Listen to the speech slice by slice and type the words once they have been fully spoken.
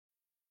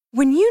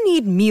When you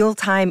need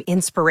mealtime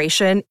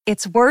inspiration,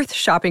 it's worth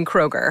shopping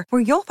Kroger,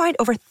 where you'll find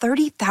over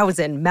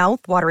 30,000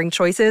 mouth-watering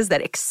choices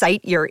that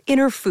excite your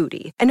inner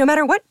foodie. And no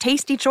matter what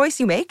tasty choice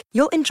you make,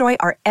 you'll enjoy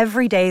our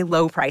everyday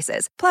low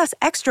prices, plus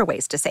extra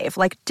ways to save,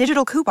 like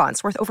digital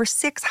coupons worth over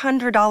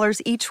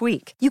 $600 each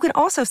week. You can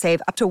also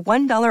save up to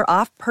 $1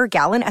 off per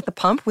gallon at the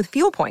pump with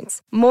fuel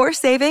points. More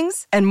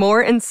savings and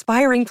more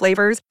inspiring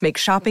flavors make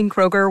shopping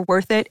Kroger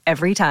worth it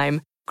every time.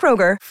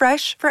 Kroger,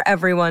 fresh for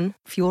everyone.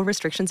 Fuel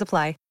restrictions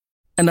apply.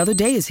 Another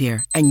day is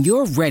here, and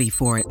you're ready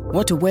for it.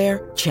 What to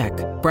wear? Check.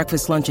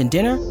 Breakfast, lunch, and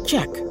dinner?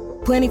 Check.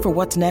 Planning for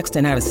what's next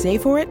and how to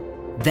save for it?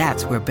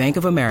 That's where Bank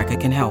of America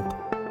can help.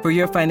 For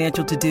your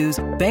financial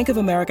to-dos, Bank of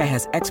America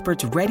has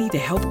experts ready to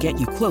help get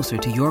you closer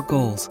to your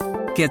goals.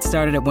 Get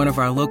started at one of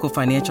our local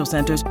financial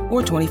centers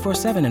or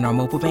 24/7 in our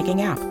mobile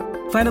banking app.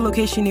 Find a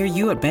location near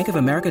you at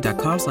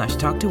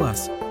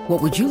bankofamerica.com/talktous.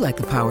 What would you like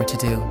the power to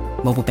do?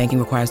 Mobile banking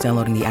requires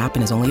downloading the app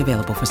and is only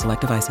available for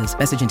select devices.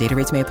 Message and data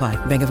rates may apply.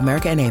 Bank of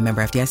America N.A.,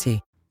 member FDIC.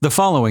 The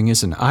following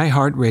is an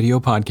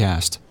iHeartRadio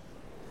podcast.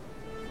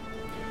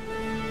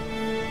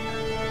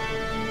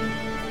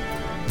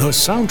 The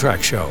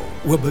Soundtrack Show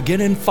will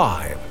begin in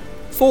 5,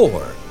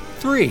 4,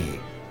 3.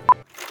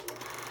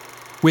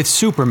 With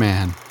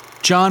Superman,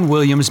 John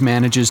Williams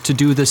manages to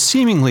do the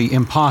seemingly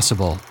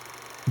impossible: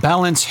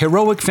 balance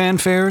heroic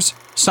fanfares,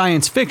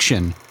 science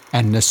fiction,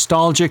 and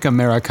nostalgic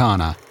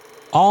Americana,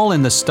 all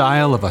in the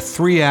style of a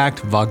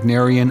 3-act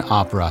Wagnerian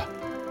opera.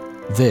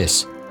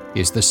 This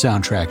is The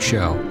Soundtrack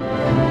Show.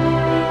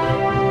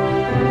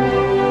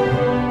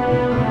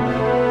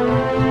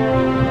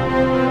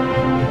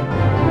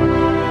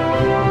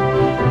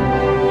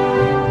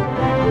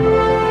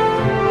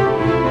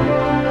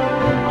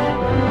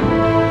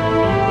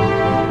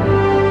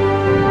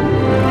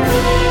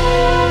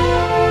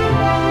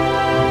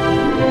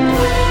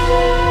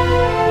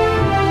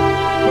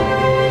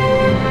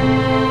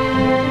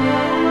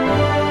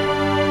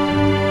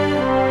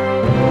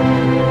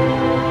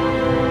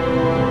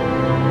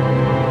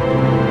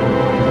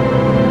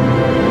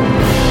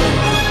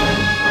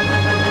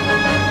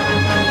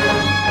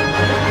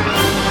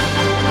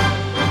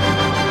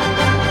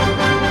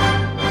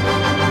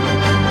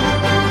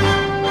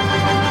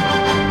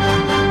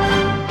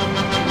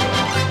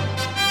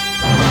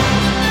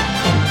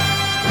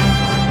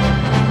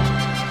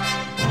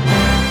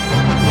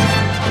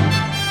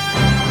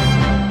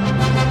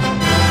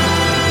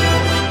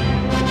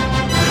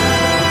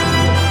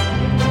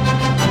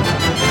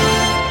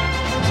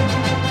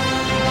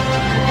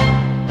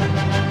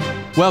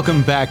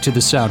 Welcome back to The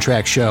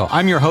Soundtrack Show.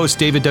 I'm your host,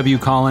 David W.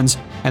 Collins,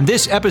 and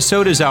this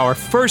episode is our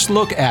first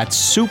look at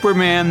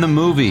Superman the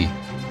Movie,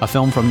 a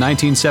film from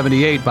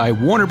 1978 by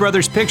Warner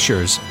Brothers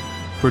Pictures,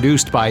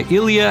 produced by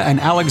Ilya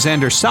and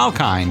Alexander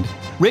Salkind,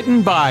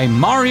 written by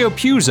Mario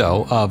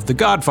Puzo of The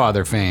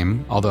Godfather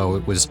fame, although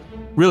it was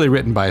really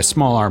written by a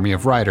small army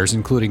of writers,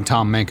 including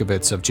Tom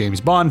Mankiewicz of James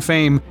Bond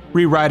fame,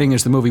 rewriting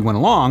as the movie went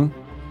along,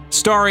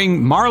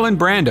 starring Marlon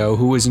Brando,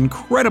 who was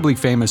incredibly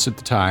famous at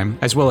the time,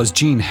 as well as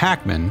Gene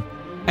Hackman,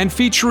 and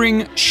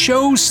featuring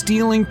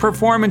show-stealing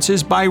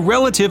performances by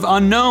relative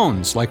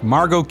unknowns like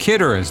Margot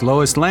Kidder as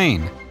Lois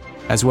Lane,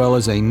 as well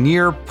as a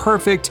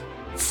near-perfect,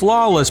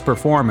 flawless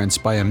performance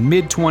by a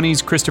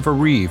mid-20s Christopher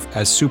Reeve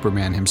as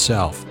Superman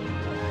himself.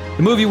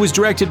 The movie was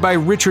directed by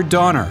Richard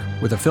Donner,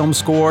 with a film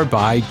score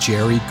by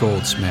Jerry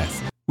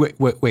Goldsmith. Wait,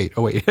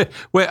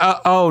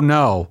 oh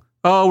no.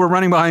 Oh, we're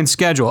running behind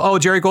schedule. Oh,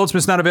 Jerry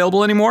Goldsmith's not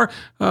available anymore?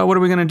 What are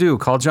we going to do?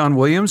 Call John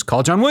Williams?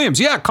 Call John Williams.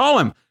 Yeah, call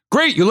him.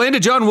 Great, you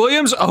landed John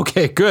Williams?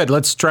 Okay, good,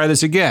 let's try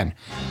this again.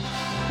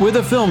 With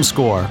a film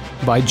score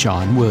by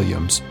John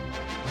Williams.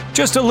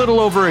 Just a little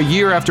over a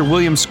year after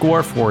Williams'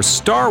 score for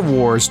Star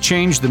Wars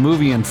changed the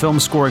movie and film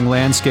scoring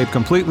landscape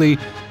completely,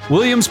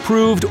 Williams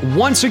proved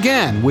once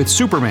again with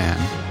Superman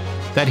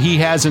that he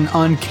has an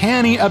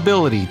uncanny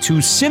ability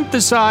to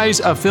synthesize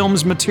a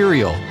film's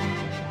material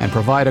and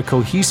provide a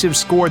cohesive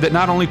score that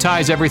not only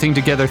ties everything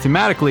together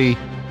thematically,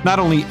 not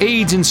only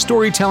aids in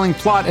storytelling,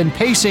 plot, and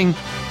pacing,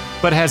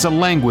 but has a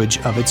language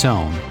of its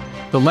own.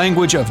 The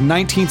language of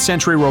 19th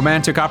century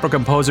romantic opera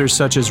composers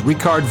such as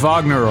Richard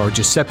Wagner or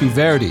Giuseppe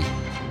Verdi,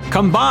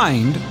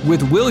 combined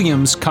with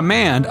Williams'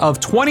 command of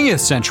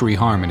 20th century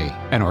harmony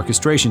and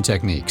orchestration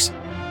techniques.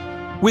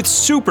 With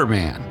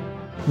Superman,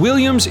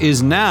 Williams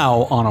is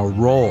now on a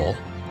roll,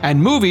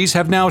 and movies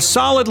have now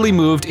solidly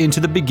moved into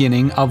the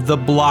beginning of the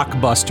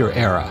blockbuster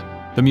era,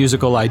 the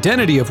musical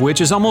identity of which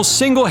is almost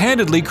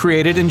single-handedly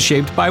created and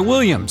shaped by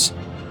Williams,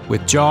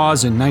 with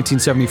Jaws in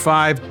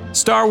 1975,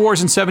 Star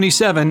Wars in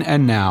 77,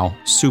 and now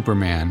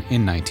Superman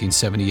in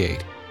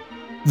 1978.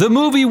 The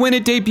movie, when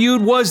it debuted,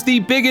 was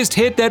the biggest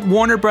hit that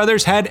Warner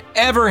Brothers had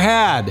ever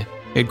had.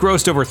 It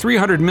grossed over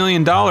 $300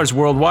 million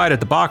worldwide at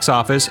the box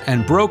office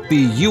and broke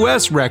the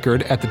US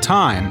record at the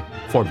time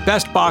for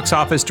best box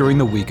office during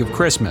the week of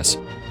Christmas.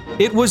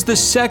 It was the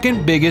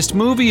second biggest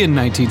movie in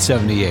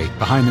 1978,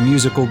 behind the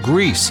musical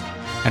Grease,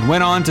 and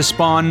went on to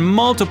spawn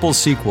multiple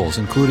sequels,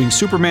 including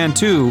Superman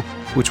 2,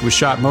 which was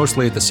shot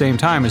mostly at the same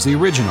time as the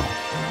original.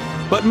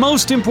 But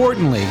most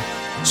importantly,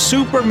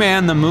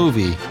 Superman the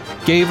movie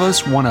gave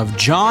us one of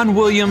John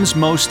Williams'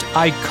 most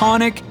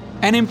iconic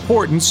and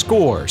important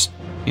scores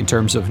in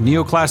terms of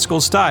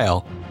neoclassical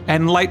style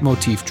and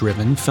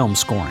leitmotif-driven film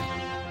scoring.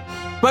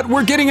 But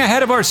we're getting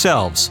ahead of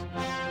ourselves.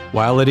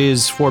 While it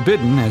is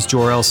forbidden, as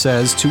Jor-El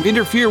says, to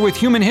interfere with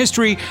human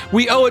history,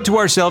 we owe it to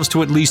ourselves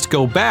to at least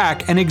go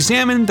back and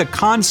examine the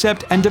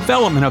concept and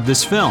development of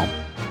this film,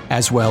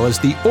 as well as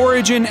the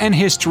origin and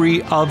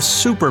history of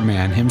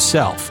Superman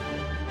himself.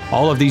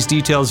 All of these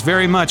details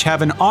very much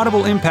have an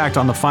audible impact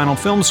on the final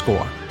film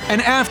score.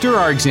 And after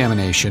our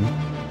examination,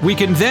 we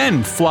can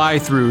then fly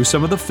through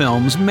some of the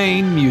film's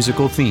main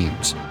musical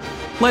themes.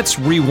 Let's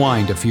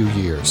rewind a few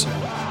years.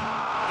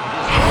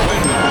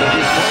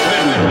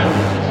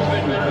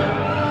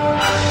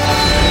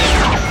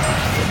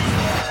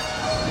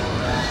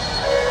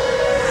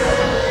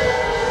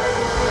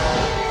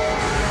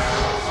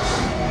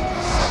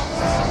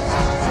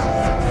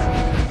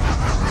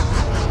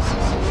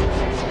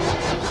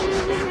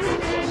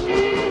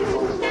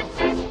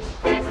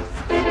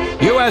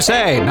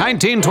 USA,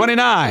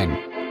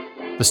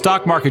 1929. The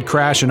stock market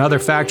crash and other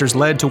factors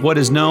led to what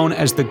is known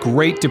as the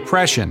Great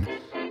Depression,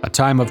 a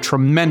time of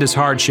tremendous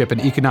hardship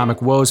and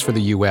economic woes for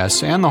the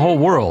U.S. and the whole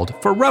world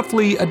for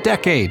roughly a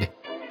decade.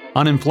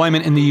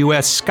 Unemployment in the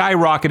U.S.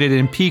 skyrocketed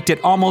and peaked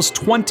at almost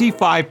 25%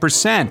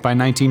 by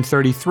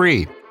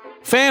 1933.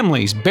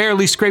 Families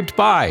barely scraped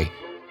by.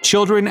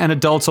 Children and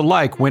adults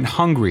alike went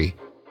hungry.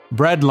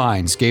 Bread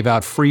lines gave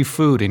out free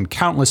food in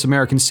countless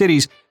American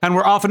cities and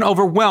were often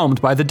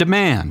overwhelmed by the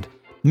demand.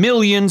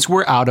 Millions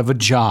were out of a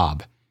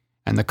job,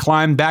 and the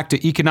climb back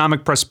to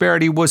economic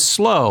prosperity was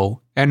slow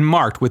and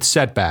marked with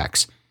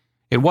setbacks.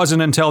 It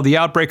wasn't until the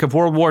outbreak of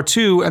World War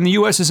II and the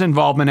U.S.'s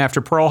involvement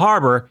after Pearl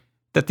Harbor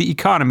that the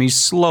economy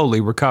slowly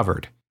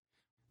recovered.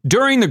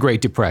 During the Great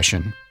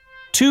Depression,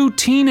 two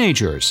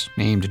teenagers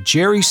named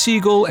Jerry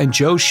Siegel and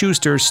Joe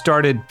Shuster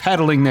started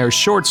peddling their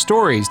short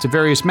stories to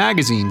various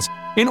magazines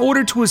in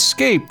order to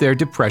escape their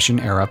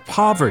Depression-era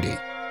poverty.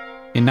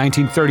 In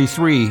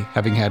 1933,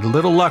 having had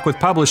little luck with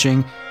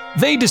publishing,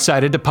 they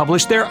decided to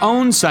publish their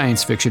own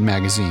science fiction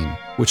magazine,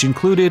 which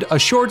included a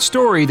short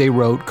story they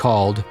wrote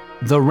called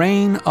The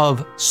Reign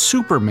of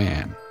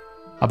Superman,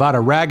 about a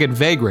ragged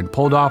vagrant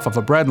pulled off of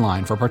a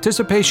breadline for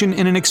participation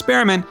in an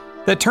experiment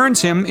that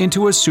turns him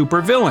into a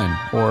supervillain,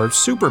 or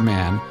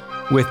Superman,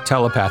 with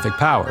telepathic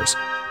powers.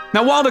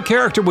 Now, while the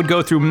character would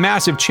go through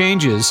massive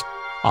changes,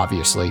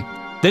 obviously,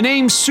 the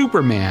name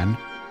Superman,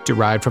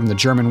 derived from the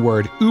German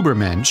word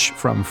Übermensch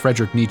from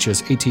Friedrich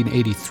Nietzsche's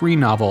 1883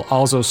 novel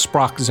Also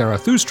sprach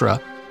Zarathustra,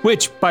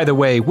 which, by the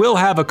way, will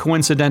have a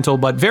coincidental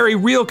but very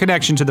real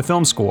connection to the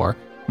film score.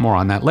 More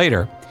on that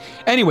later.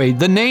 Anyway,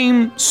 the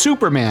name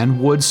Superman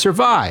would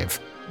survive,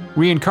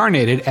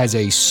 reincarnated as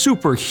a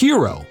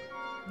superhero,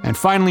 and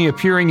finally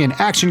appearing in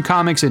Action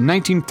Comics in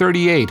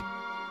 1938.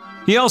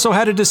 He also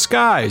had a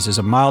disguise as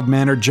a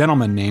mild-mannered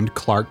gentleman named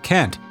Clark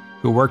Kent,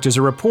 who worked as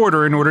a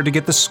reporter in order to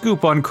get the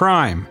scoop on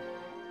crime.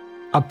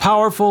 A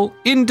powerful,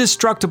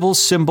 indestructible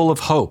symbol of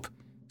hope,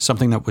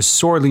 something that was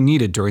sorely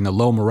needed during the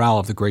low morale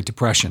of the Great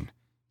Depression.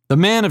 The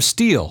Man of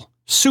Steel,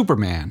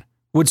 Superman,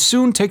 would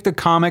soon take the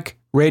comic,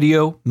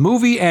 radio,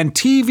 movie, and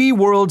TV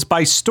worlds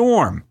by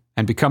storm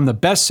and become the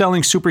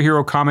best-selling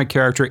superhero comic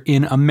character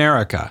in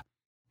America,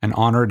 an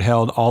honor it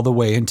held all the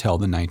way until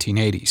the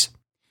 1980s.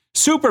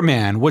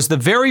 Superman was the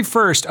very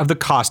first of the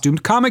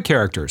costumed comic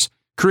characters,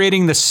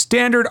 creating the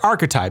standard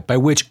archetype by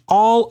which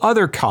all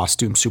other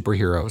costume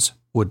superheroes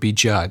would be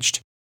judged.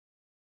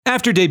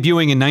 After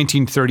debuting in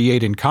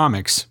 1938 in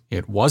comics,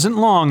 it wasn't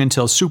long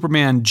until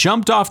Superman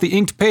jumped off the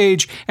inked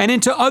page and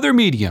into other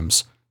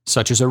mediums,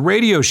 such as a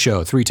radio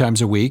show 3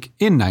 times a week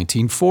in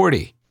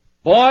 1940.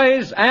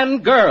 Boys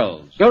and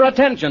girls, your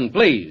attention,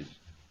 please.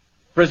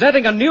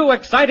 Presenting a new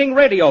exciting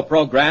radio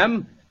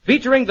program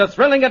featuring the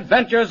thrilling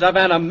adventures of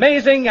an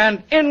amazing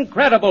and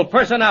incredible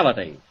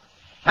personality.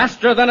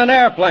 Faster than an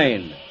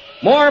airplane,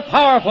 more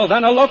powerful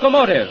than a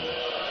locomotive,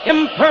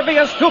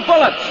 impervious to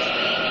bullets.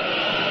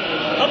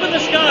 Up in the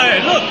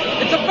sky, look!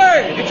 It's a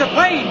bird! It's a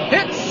plane!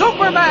 It's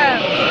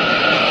Superman!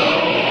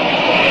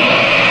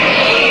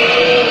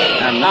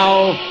 And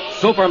now,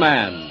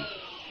 Superman,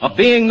 a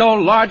being no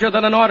larger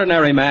than an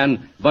ordinary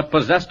man, but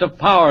possessed of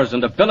powers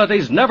and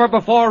abilities never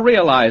before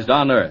realized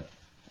on Earth.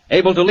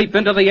 Able to leap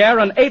into the air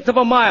 1/8 of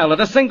a mile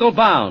at a single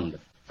bound,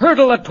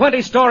 hurdle a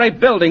 20-story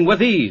building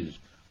with ease,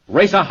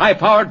 race a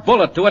high-powered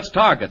bullet to its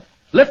target,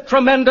 lift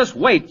tremendous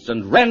weights,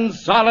 and rend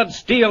solid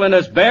steel in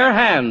his bare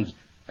hands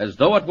as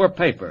though it were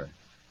paper.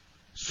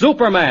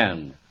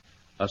 Superman,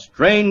 a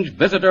strange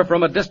visitor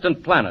from a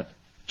distant planet,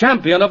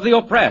 champion of the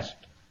oppressed,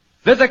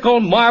 physical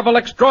marvel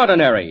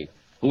extraordinary,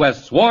 who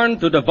has sworn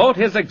to devote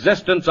his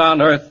existence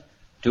on Earth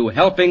to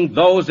helping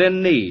those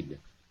in need.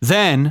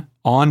 Then,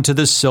 on to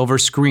the silver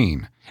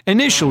screen,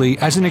 initially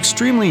as an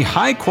extremely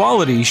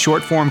high-quality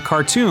short-form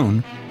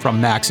cartoon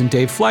from Max and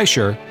Dave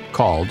Fleischer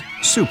called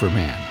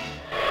Superman.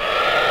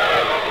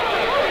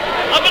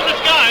 Up in the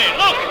sky,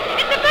 look!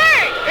 It's a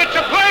bird! It's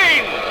a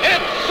plane!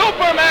 It's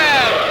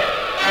Superman!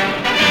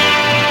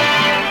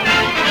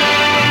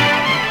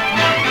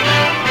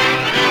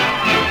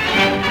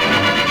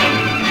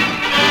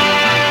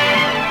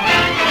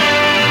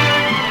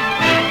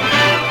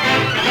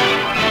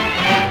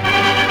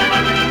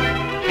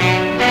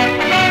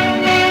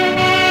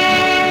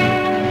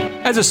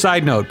 As a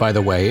side note, by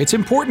the way, it's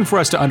important for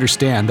us to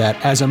understand that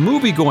as a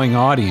movie-going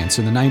audience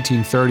in the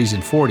 1930s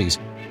and 40s,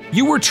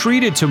 you were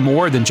treated to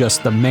more than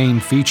just the main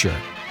feature.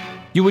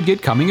 You would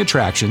get coming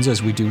attractions,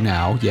 as we do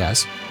now,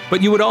 yes,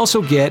 but you would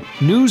also get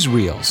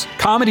newsreels,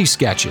 comedy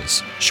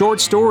sketches,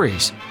 short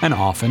stories, and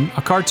often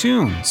a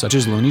cartoon, such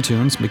as Looney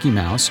Tunes, Mickey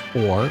Mouse,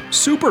 or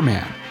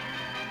Superman.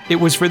 It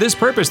was for this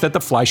purpose that the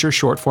Fleischer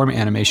short-form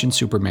animation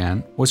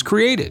Superman was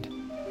created.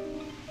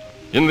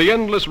 In the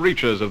endless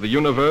reaches of the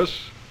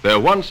universe, there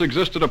once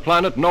existed a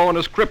planet known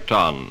as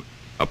Krypton,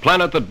 a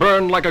planet that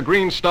burned like a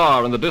green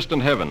star in the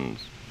distant heavens.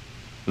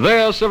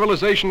 There,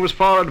 civilization was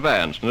far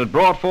advanced and had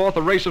brought forth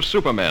a race of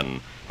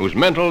supermen whose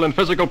mental and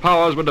physical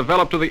powers were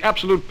developed to the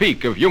absolute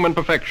peak of human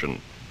perfection.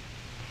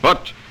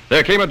 But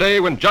there came a day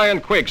when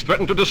giant quakes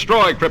threatened to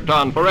destroy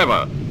Krypton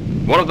forever.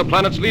 One of the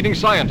planet's leading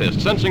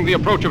scientists, sensing the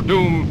approach of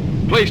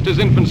doom, placed his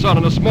infant son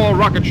in a small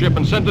rocket ship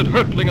and sent it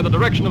hurtling in the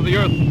direction of the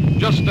Earth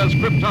just as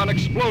Krypton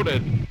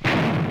exploded.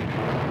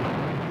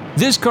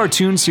 This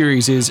cartoon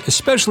series is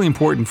especially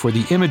important for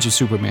the image of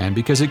Superman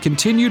because it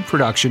continued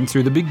production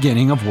through the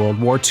beginning of World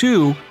War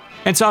II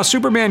and saw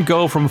Superman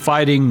go from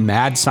fighting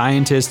mad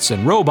scientists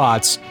and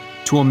robots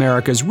to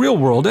America's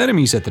real-world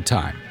enemies at the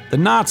time, the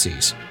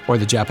Nazis, or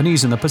the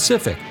Japanese in the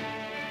Pacific.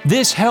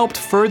 This helped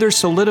further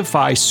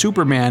solidify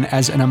Superman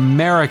as an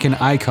American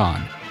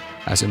icon,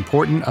 as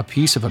important a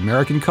piece of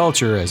American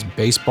culture as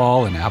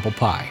baseball and apple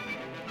pie.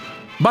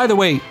 By the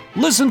way,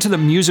 listen to the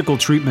musical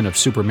treatment of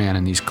Superman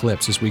in these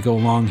clips as we go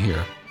along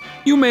here.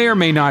 You may or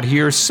may not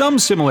hear some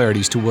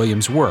similarities to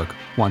Williams' work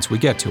once we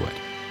get to it.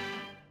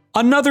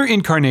 Another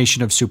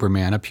incarnation of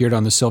Superman appeared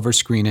on the silver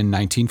screen in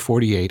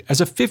 1948 as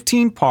a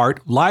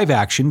 15-part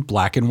live-action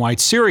black and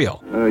white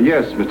serial.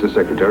 Yes, Mr.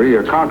 Secretary,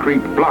 a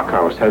concrete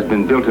blockhouse has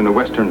been built in the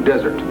western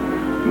desert,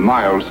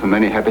 miles from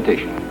any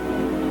habitation.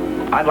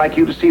 I'd like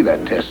you to see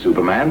that test,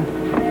 Superman.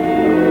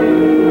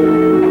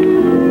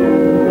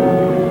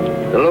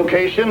 The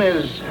location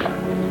is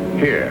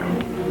here.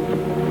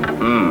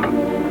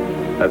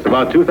 That's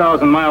about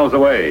 2,000 miles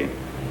away.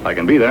 I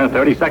can be there in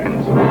 30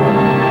 seconds.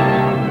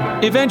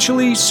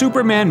 Eventually,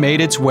 Superman made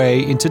its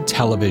way into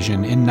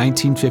television in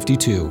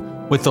 1952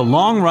 with the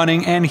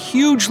long-running and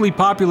hugely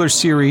popular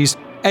series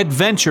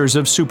Adventures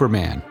of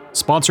Superman,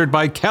 sponsored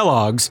by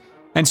Kellogg's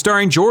and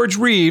starring George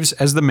Reeves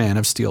as the Man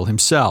of Steel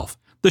himself.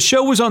 The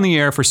show was on the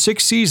air for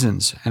 6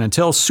 seasons, and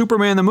until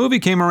Superman the movie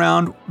came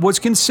around, was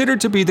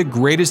considered to be the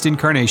greatest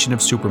incarnation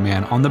of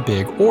Superman on the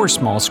big or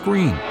small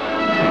screen.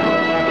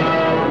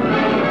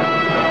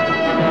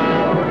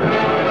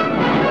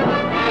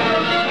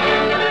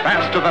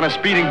 Faster than a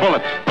speeding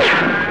bullet.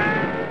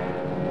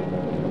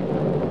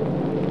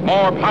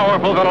 More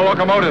powerful than a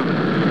locomotive.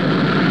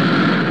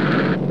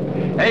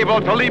 Able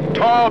to leap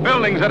tall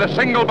buildings at a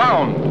single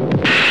bound.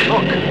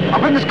 Look,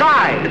 up in the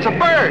sky. It's a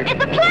bird.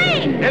 It's a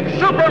plane. It's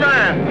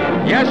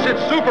Superman. Yes,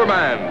 it's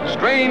Superman.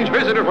 Strange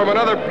visitor from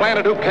another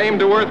planet who came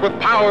to Earth with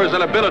powers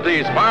and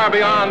abilities far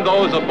beyond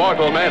those of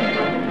mortal men.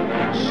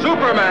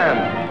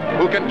 Superman,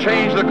 who can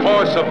change the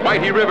course of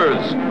mighty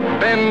rivers,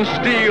 bend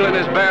steel in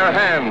his bare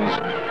hands,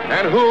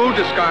 and who,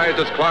 disguised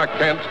as Clark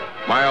Kent,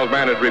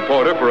 mild-mannered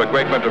reporter for a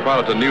great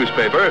metropolitan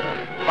newspaper,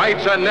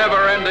 fights a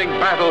never-ending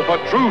battle for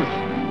truth,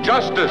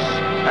 justice,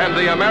 and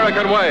the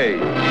American way.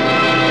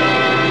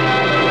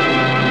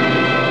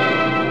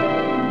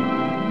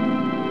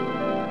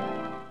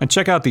 And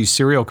check out these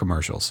cereal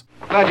commercials.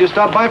 Glad you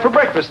stopped by for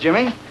breakfast,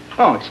 Jimmy.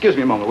 Oh, excuse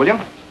me a moment, will you?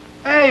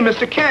 Hey,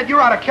 Mr. Kent, you're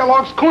out of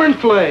Kellogg's Corn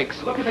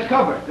Flakes. Look at the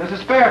cover. There's a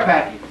spare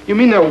package. You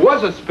mean there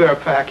was a spare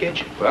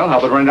package? Well, how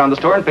about running down the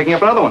store and picking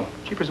up another one?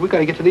 Jeepers, we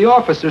gotta get to the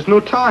office. There's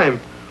no time.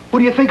 Who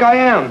do you think I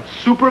am,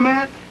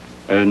 Superman?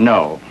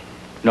 No.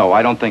 No,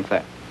 I don't think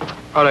that.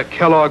 Out of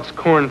Kellogg's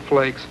Corn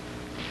Flakes.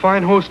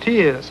 Fine host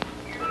he is.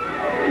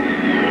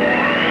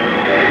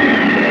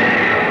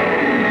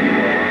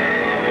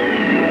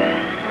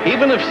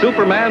 Even if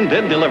Superman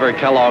did deliver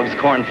Kellogg's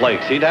Corn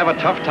Flakes, he'd have a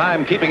tough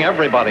time keeping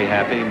everybody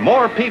happy.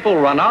 More people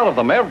run out of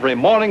them every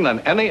morning than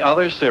any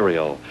other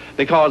cereal,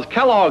 because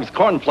Kellogg's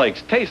Corn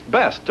Flakes taste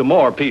best to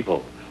more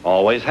people.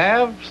 Always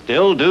have,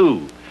 still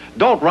do.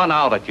 Don't run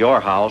out at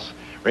your house.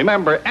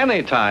 Remember,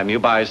 anytime you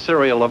buy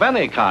cereal of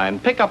any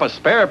kind, pick up a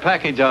spare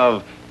package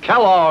of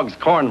Kellogg's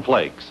Corn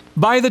Flakes.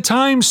 By the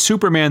time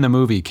Superman the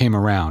movie came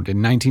around in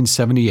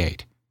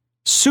 1978,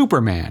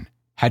 Superman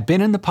had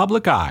been in the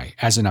public eye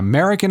as an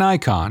American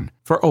icon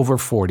for over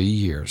 40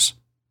 years.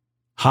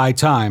 High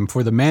time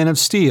for the Man of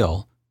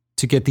Steel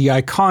to get the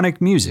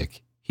iconic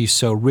music he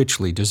so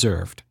richly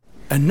deserved.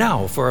 And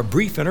now for a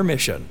brief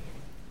intermission.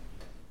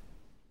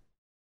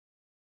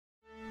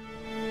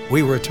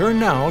 We return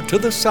now to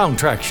the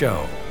Soundtrack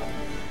Show.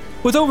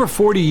 With over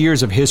 40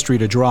 years of history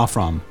to draw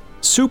from,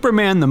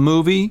 Superman the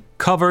movie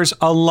covers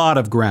a lot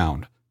of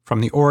ground, from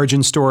the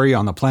origin story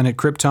on the planet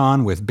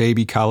Krypton with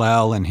baby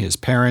Kal-El and his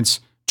parents,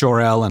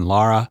 Jor-El and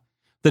Lara,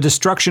 the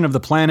destruction of the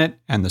planet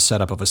and the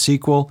setup of a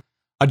sequel,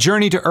 a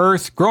journey to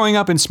Earth, growing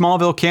up in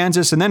Smallville,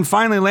 Kansas, and then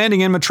finally landing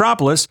in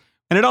Metropolis,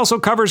 And it also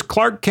covers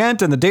Clark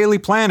Kent and the Daily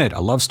Planet,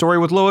 a love story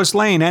with Lois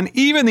Lane, and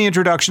even the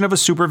introduction of a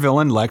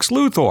supervillain, Lex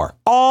Luthor,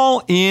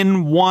 all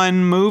in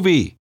one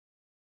movie.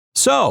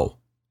 So,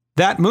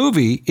 that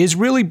movie is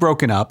really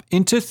broken up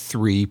into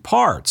 3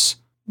 parts,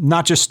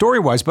 not just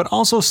story-wise, but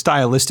also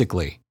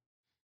stylistically.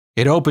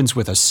 It opens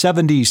with a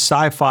 70s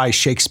sci-fi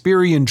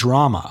Shakespearean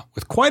drama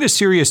with quite a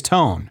serious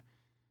tone,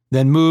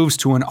 then moves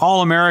to an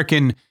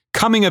all-American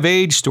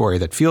coming-of-age story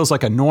that feels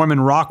like a Norman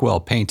Rockwell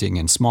painting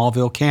in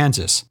Smallville,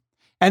 Kansas,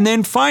 and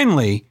then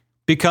finally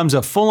becomes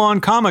a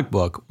full-on comic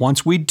book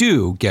once we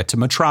do get to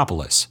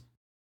Metropolis.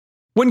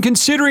 When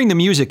considering the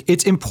music,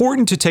 it's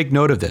important to take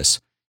note of this,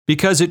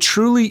 because it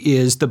truly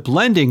is the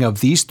blending of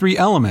these 3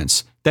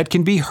 elements that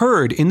can be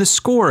heard in the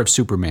score of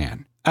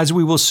Superman, as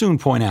we will soon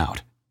point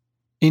out.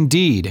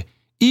 Indeed,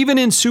 even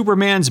in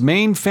Superman's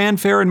main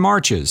fanfare and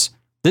marches,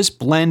 this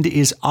blend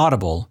is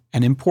audible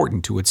and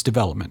important to its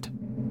development.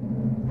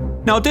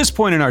 Now, at this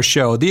point in our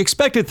show, the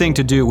expected thing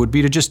to do would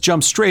be to just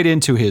jump straight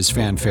into his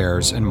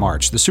fanfares and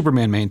march, the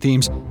Superman main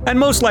themes, and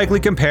most likely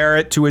compare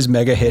it to his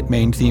mega hit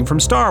main theme from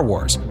Star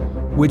Wars,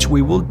 which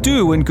we will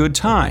do in good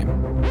time.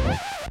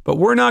 But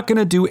we're not going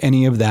to do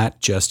any of that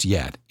just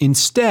yet.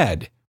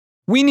 Instead,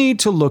 we need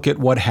to look at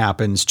what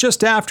happens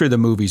just after the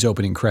movie's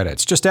opening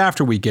credits, just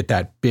after we get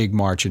that big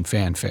march and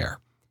fanfare,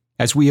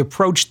 as we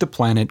approach the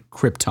planet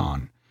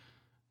Krypton,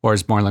 or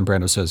as Marlon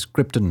Brando says,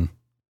 Krypton,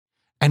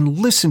 and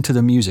listen to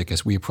the music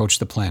as we approach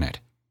the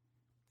planet.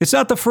 It's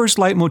not the first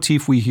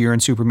leitmotif we hear in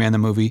Superman the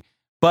movie,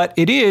 but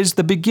it is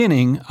the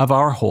beginning of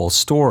our whole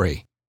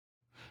story.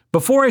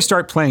 Before I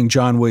start playing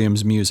John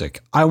Williams'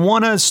 music, I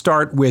want to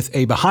start with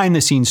a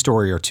behind-the-scenes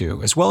story or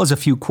two, as well as a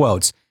few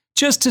quotes,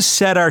 just to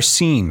set our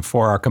scene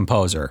for our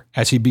composer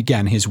as he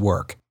began his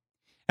work.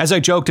 As I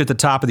joked at the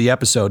top of the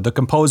episode, the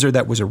composer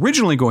that was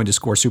originally going to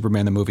score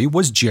Superman the movie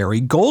was Jerry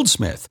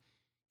Goldsmith.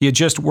 He had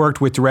just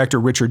worked with director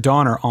Richard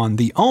Donner on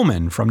The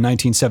Omen from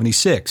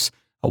 1976,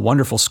 a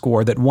wonderful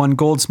score that won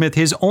Goldsmith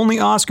his only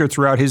Oscar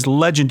throughout his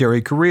legendary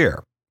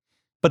career.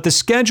 But the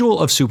schedule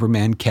of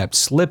Superman kept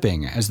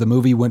slipping as the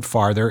movie went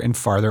farther and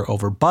farther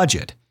over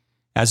budget.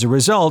 As a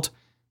result,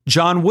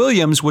 John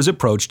Williams was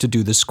approached to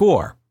do the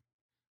score.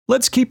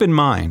 Let's keep in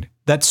mind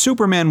that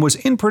Superman was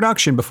in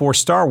production before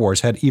Star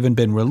Wars had even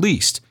been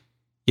released,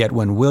 yet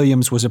when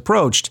Williams was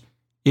approached,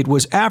 it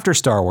was after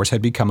Star Wars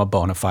had become a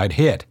bona fide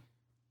hit.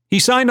 He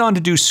signed on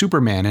to do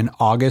Superman in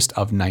August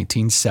of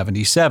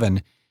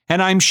 1977,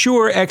 and I'm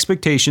sure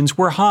expectations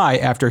were high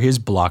after his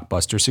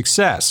blockbuster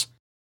success.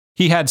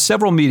 He had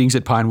several meetings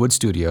at Pinewood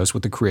Studios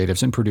with the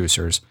creatives and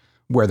producers,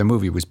 where the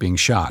movie was being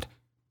shot.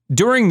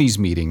 During these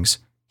meetings,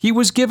 he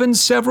was given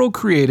several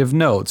creative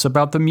notes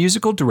about the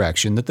musical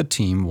direction that the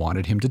team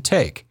wanted him to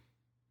take.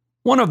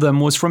 One of them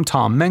was from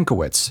Tom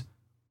Mankiewicz.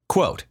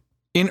 Quote,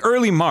 "In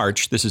early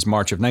March, this is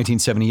March of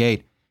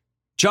 1978,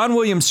 John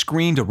Williams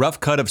screened a rough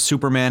cut of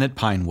Superman at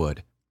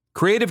Pinewood.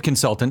 Creative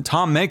consultant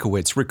Tom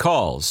Mankiewicz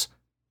recalls,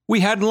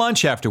 "We had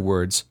lunch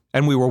afterwards,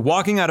 and we were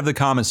walking out of the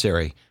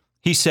commissary.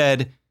 He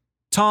said,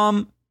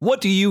 'Tom,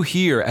 what do you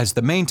hear as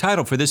the main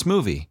title for this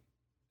movie?'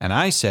 And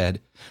I said,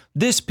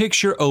 'This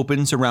picture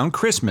opens around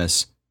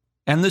Christmas,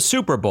 and the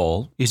Super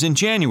Bowl is in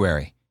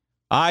January.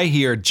 I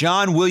hear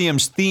John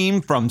Williams'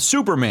 theme from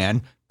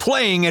Superman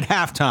playing at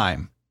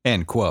halftime."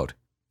 End quote.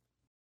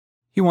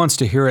 He wants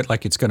to hear it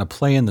like it's going to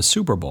play in the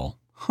Super Bowl.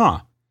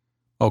 Huh.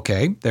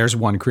 Okay, there's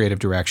one creative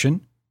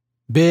direction.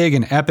 Big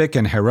and epic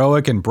and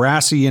heroic and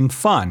brassy and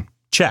fun.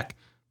 Check.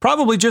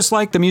 Probably just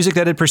like the music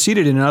that had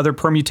preceded in other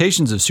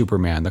permutations of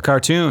Superman, the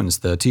cartoons,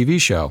 the TV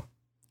show.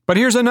 But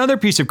here's another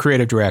piece of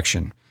creative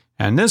direction,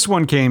 and this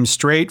one came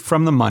straight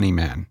from the money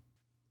man.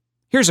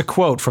 Here's a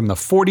quote from the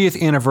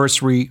 40th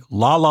anniversary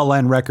La La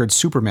Land Records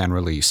Superman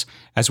release,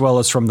 as well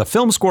as from the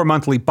Film Score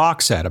Monthly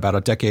box set about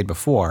a decade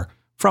before,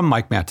 from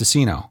Mike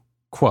Matessino.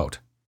 Quote,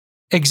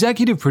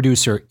 "Executive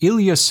producer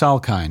Ilya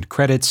Salkind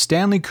credits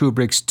Stanley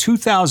Kubrick's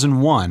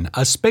 2001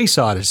 A Space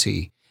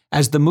Odyssey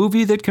as the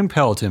movie that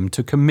compelled him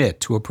to commit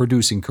to a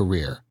producing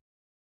career.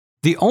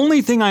 The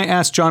only thing I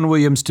asked John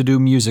Williams to do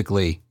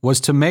musically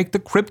was to make the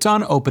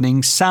Krypton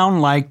opening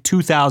sound like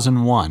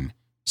 2001,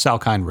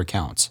 Salkind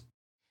recounts.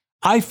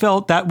 I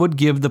felt that would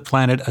give the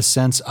planet a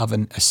sense of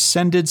an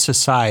ascended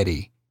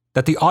society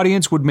that the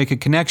audience would make a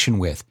connection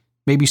with,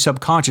 maybe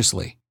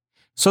subconsciously.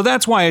 So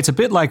that's why it's a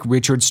bit like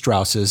Richard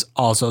Strauss's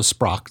Also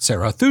Sprach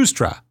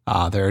Zarathustra.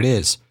 Ah, there it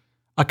is.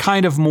 A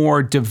kind of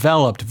more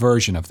developed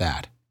version of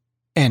that."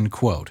 End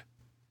quote.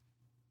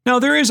 Now,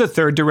 there is a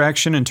third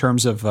direction in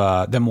terms of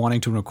them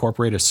wanting to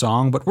incorporate a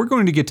song, but we're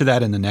going to get to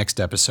that in the next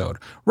episode.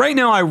 Right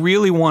now, I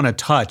really want to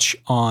touch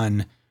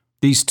on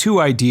these two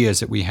ideas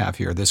that we have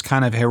here, this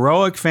kind of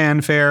heroic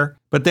fanfare,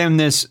 but then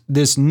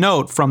this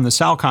note from the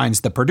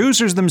Salkinds, the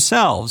producers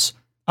themselves,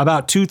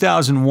 about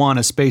 2001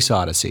 A Space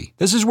Odyssey.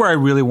 This is where I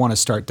really want to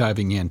start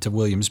diving into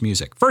Williams'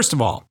 music. First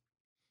of all,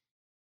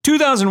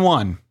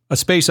 2001 A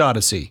Space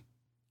Odyssey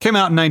came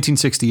out in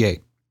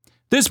 1968.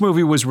 This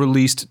movie was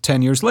released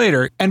 10 years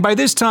later, and by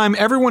this time,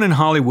 everyone in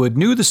Hollywood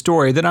knew the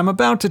story that I'm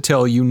about to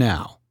tell you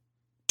now.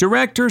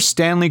 Director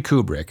Stanley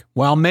Kubrick,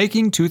 while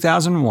making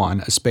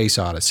 2001 A Space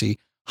Odyssey,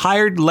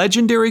 hired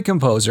legendary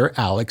composer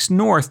Alex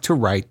North to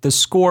write the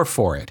score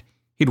for it.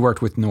 He'd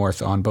worked with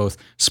North on both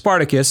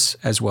Spartacus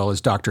as well as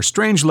Dr.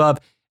 Strangelove,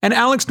 and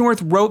Alex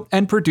North wrote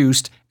and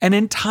produced an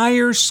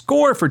entire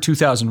score for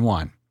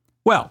 2001.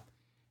 Well,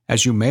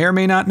 as you may or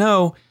may not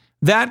know,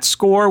 that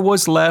score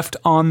was left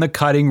on the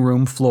cutting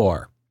room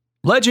floor.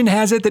 Legend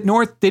has it that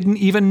North didn't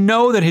even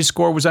know that his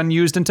score was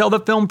unused until the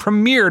film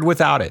premiered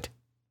without it.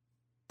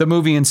 The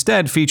movie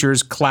instead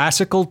features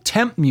classical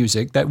temp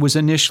music that was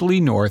initially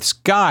North's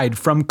guide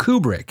from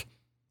Kubrick,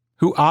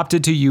 who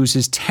opted to use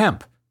his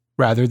temp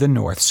rather than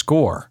North's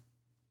score.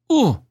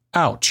 Ooh,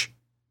 ouch.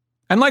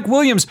 And like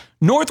Williams,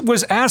 North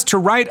was asked to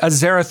write a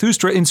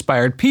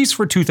Zarathustra-inspired piece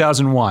for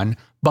 2001,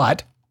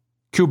 but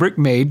Kubrick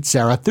made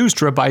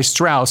Zarathustra by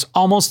Strauss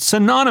almost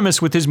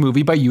synonymous with his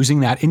movie by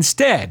using that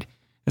instead,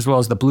 as well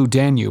as the Blue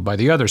Danube by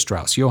the other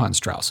Strauss, Johann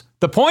Strauss.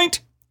 The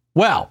point?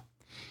 Well,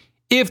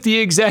 if the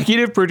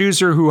executive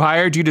producer who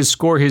hired you to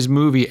score his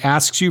movie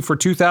asks you for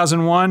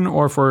 2001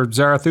 or for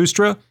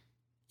Zarathustra,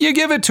 you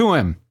give it to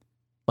him,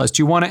 lest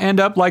you want to end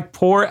up like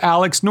poor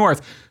Alex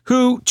North,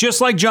 who, just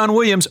like John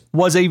Williams,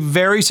 was a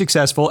very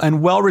successful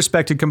and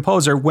well-respected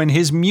composer when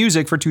his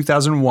music for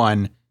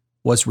 2001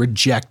 was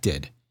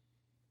rejected.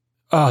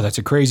 Oh, that's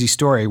a crazy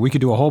story. We could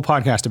do a whole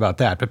podcast about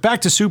that. But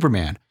back to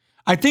Superman.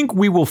 I think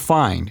we will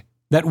find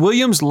that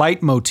Williams'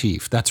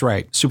 leitmotif, that's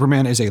right,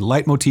 Superman is a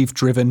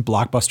leitmotif-driven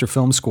blockbuster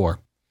film score.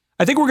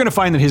 I think we're going to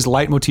find that his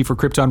leitmotif for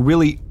Krypton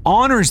really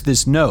honors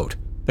this note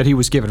that he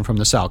was given from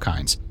the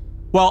Salkinds,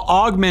 while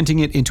augmenting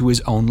it into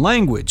his own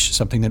language,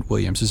 something that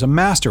Williams is a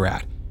master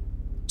at.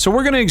 So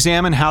we're going to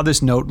examine how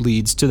this note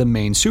leads to the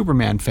main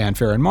Superman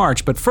fanfare in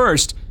March, but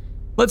first,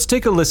 let's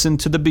take a listen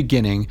to the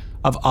beginning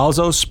of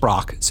Also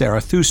sprach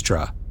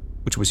Zarathustra,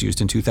 which was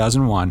used in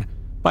 2001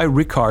 by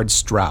Richard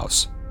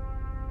Strauss.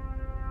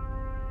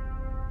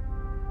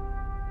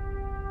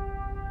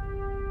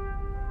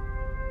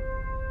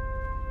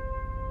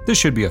 This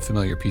should be a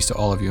familiar piece to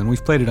all of you, and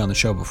we've played it on the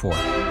show before.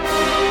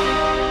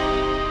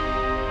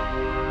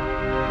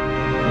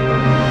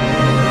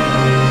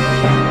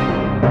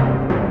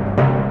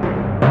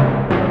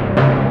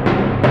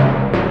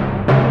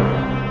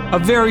 A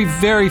very,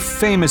 very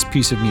famous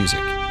piece of music.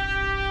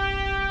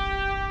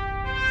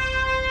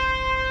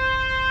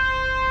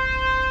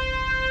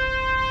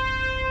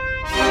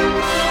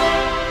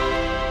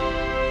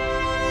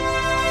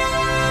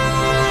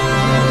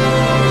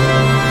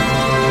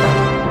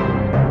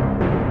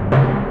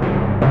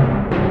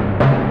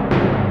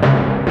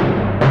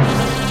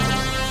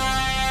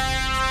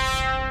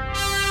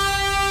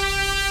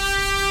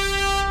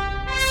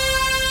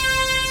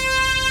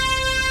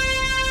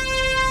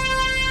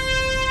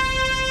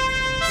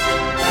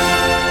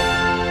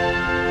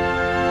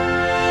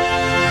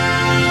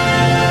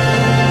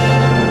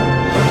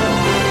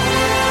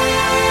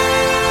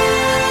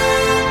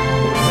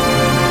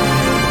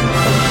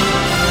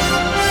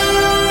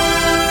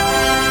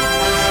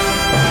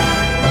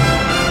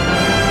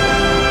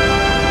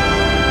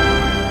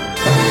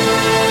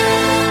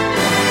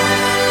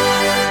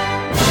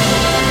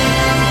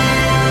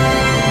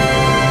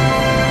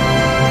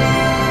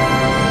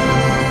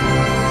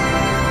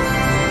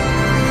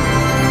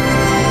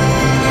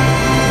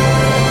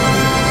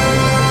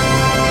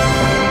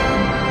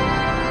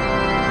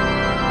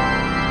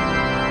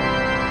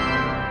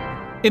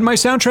 In my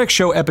soundtrack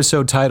show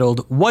episode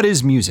titled, What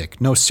is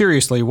Music? No,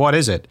 seriously, what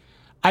is it?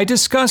 I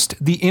discussed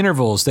the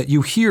intervals that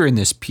you hear in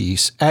this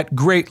piece at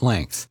great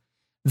length.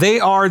 They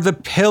are the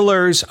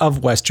pillars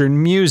of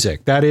Western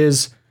music. That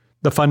is,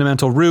 the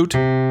fundamental root,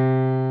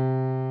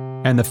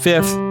 and the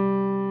fifth,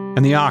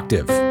 and the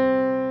octave.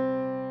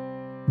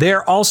 They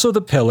are also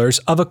the pillars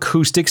of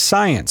acoustic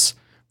science,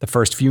 the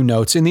first few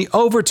notes in the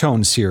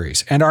overtone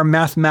series, and are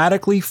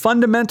mathematically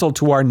fundamental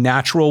to our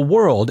natural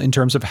world in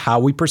terms of how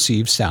we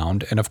perceive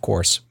sound and, of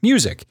course,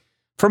 music.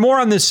 For more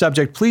on this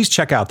subject, please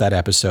check out that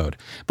episode.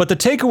 But the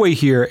takeaway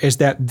here is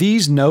that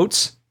these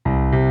notes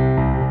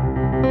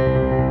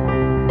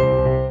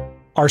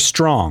are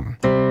strong.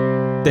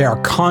 They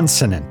are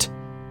consonant.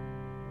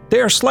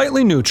 They are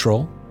slightly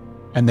neutral,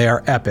 and they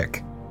are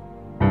epic.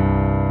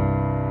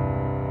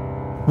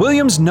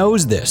 Williams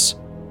knows this,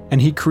 and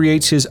he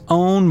creates his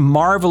own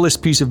marvelous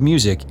piece of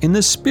music in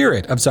the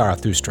spirit of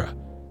Zarathustra.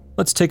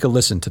 Let's take a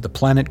listen to The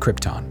Planet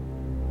Krypton.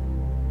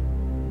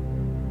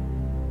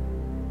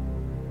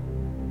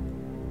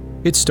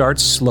 It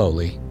starts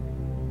slowly,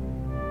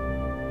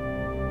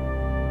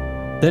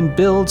 then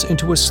builds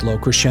into a slow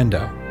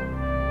crescendo.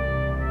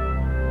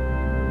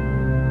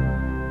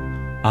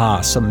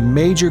 Some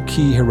major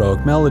key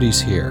heroic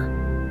melodies here.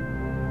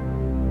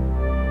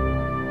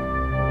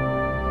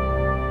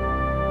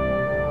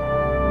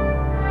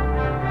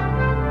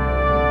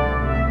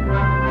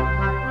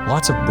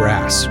 Lots of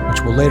brass,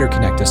 which will later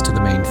connect us to the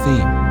main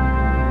theme.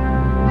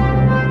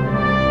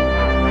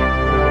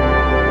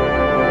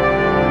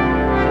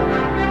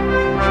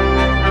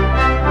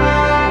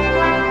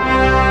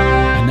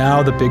 And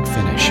now the big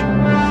finish.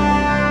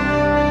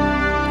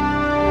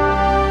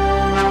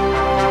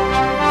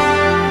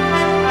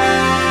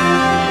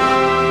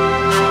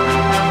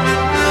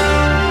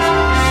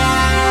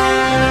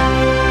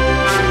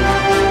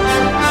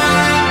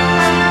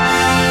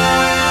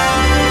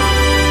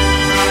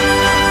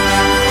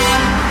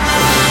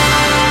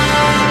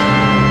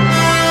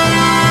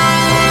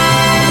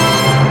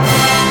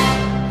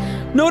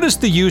 notice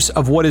the use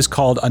of what is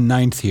called a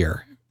ninth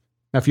here.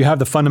 Now, if you have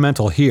the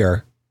fundamental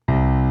here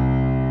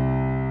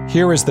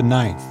is the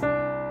ninth.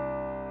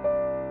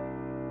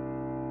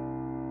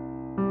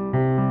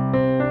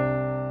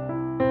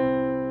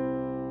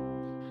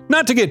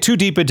 Not to get too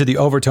deep into the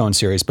overtone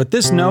series, but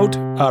this note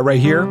right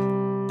here,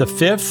 the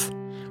fifth,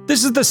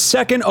 this is the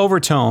second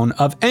overtone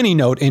of any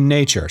note in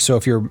nature. So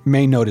if your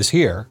main note is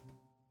here,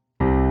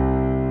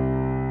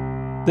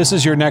 this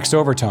is your next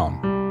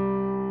overtone.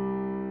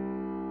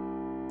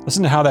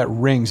 Listen to how that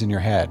rings in your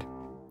head.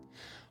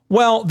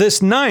 Well,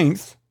 this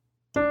ninth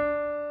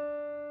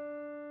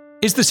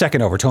is the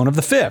second overtone of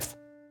the fifth.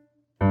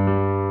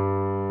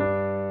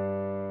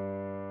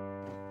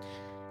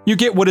 You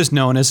get what is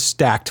known as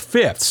stacked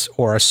fifths,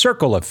 or a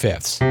circle of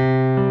fifths,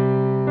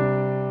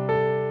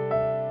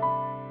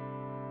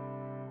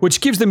 which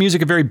gives the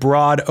music a very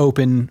broad,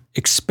 open,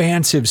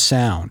 expansive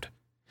sound.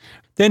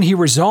 Then he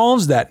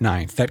resolves that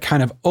ninth, that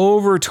kind of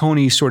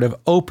overtony sort of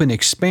open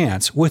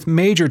expanse, with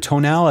major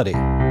tonality.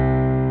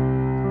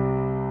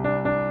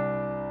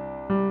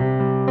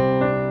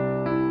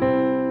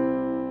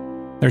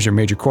 There's your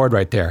major chord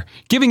right there,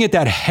 giving it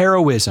that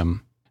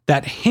heroism,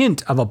 that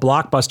hint of a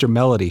blockbuster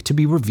melody to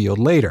be revealed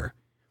later.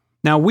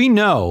 Now we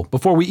know,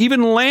 before we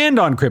even land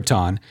on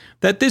Krypton,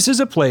 that this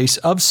is a place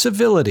of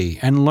civility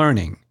and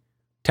learning,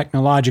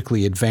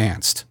 technologically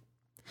advanced.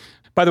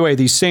 By the way,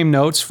 these same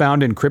notes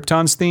found in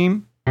Krypton's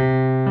theme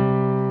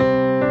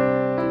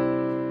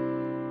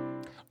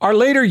are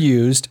later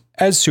used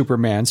as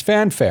Superman's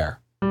fanfare.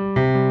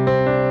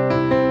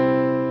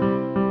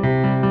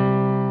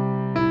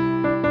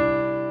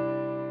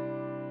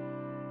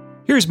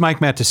 Here's Mike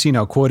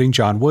Matessino quoting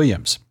John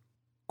Williams.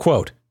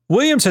 Quote,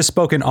 Williams has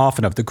spoken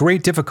often of the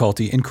great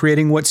difficulty in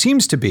creating what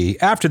seems to be,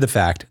 after the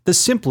fact, the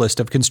simplest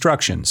of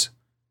constructions.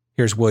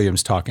 Here's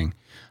Williams talking.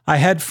 I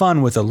had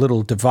fun with a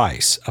little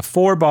device, a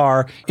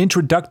 4-bar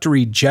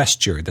introductory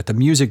gesture that the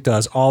music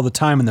does all the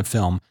time in the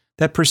film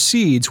that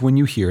precedes when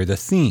you hear the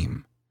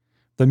theme.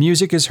 The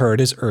music is heard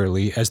as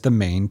early as the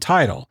main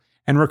title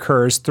and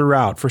recurs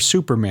throughout for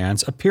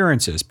Superman's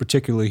appearances,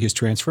 particularly his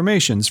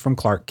transformations from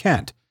Clark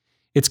Kent.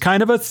 It's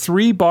kind of a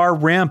 3-bar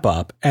ramp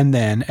up, and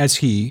then as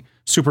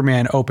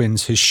Superman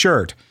opens his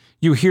shirt,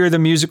 you hear the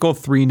musical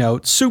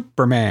 3-note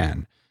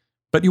Superman.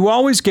 But you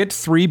always get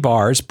 3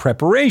 bars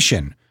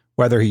preparation,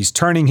 whether he's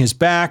turning his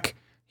back's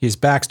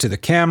to the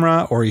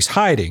camera, or he's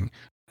hiding,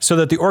 so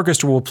that the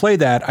orchestra will play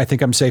that, I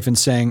think I'm safe in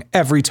saying,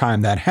 every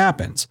time that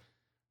happens.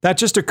 That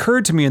just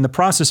occurred to me in the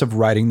process of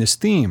writing this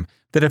theme,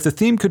 that if the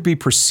theme could be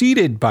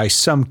preceded by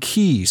some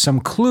key,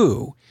 some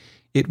clue,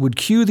 it would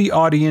cue the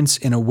audience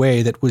in a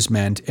way that was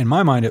meant, in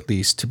my mind at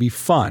least, to be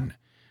fun.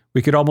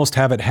 We could almost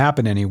have it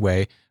happen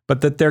anyway, but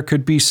that there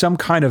could be some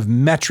kind of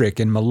metric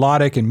and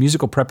melodic and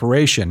musical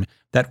preparation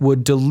that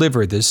would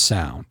deliver this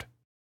sound.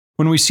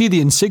 When we see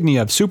the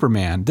insignia of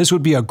Superman, this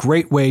would be a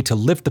great way to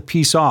lift the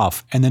piece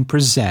off and then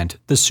present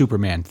the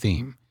Superman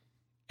theme.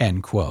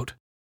 End quote.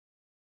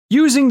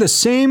 Using the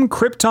same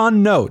Krypton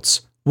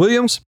notes,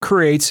 Williams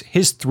creates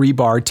his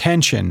 3-bar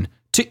tension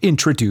to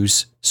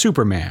introduce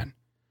Superman.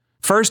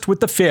 First with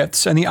the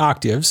fifths and the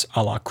octaves,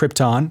 a la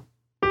Krypton.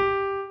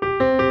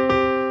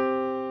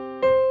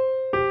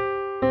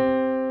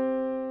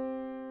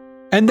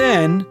 And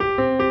then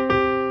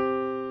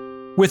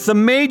with the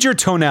major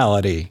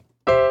tonality.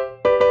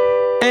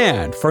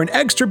 And for an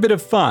extra bit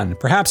of fun,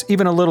 perhaps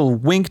even a little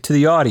wink to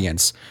the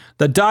audience,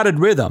 the dotted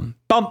rhythm,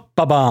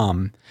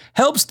 bump-ba-bum,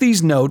 helps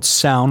these notes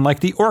sound like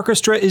the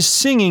orchestra is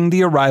singing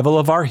the arrival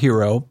of our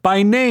hero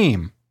by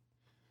name.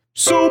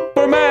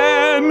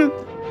 Superman!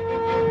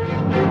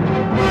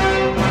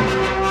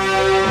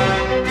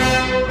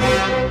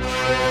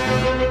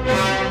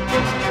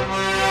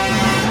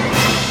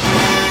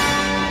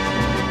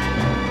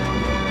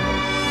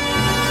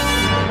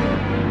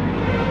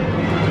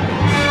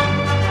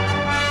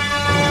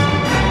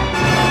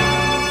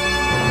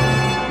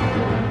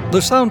 The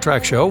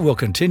Soundtrack Show will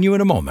continue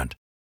in a moment.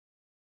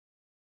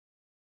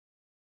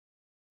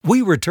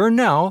 We return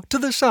now to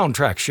the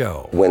Soundtrack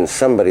Show. When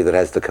somebody that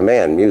has the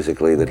command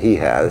musically that he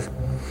has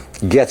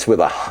gets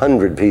with a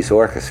 100-piece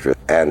orchestra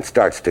and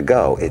starts to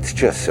go, it's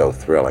just so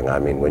thrilling. I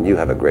mean, when you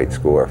have a great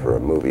score for a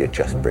movie, it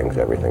just brings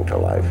everything to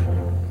life.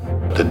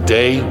 The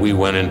day we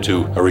went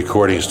into a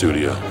recording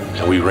studio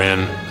and we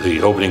ran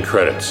the opening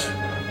credits,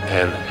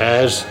 and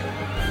as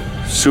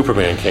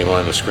Superman came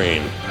on the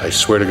screen, I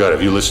swear to God,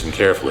 if you listen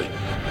carefully,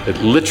 it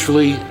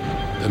literally,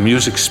 the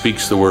music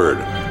speaks the word.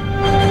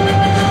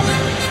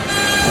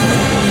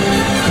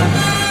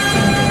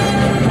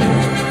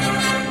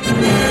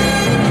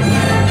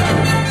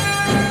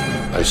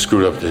 I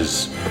screwed up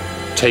his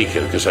take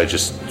because I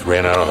just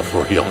ran out on the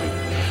floor yelling,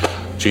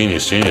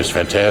 genius,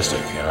 fantastic.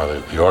 You know,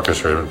 the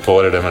orchestra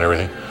applauded him and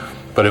everything.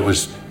 But it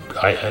was,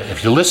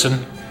 if you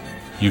listen,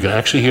 you can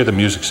actually hear the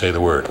music say the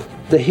word.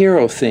 The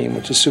hero theme,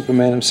 which is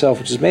Superman himself,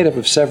 which is made up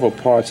of several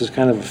parts, is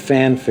kind of a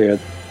fanfare.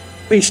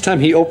 Each time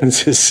he opens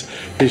his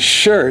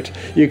shirt,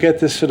 you get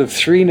this sort of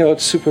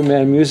 3-note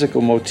Superman musical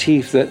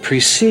motif that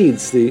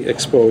precedes the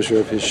exposure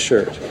of his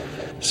shirt.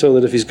 so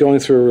that if he's going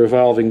through a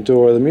revolving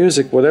door, the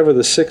music, whatever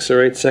the 6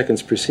 or 8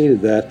 seconds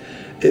preceded that,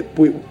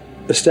 we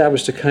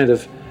established a kind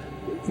of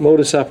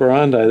modus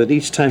operandi that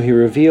each time he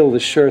revealed the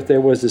shirt,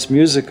 there was this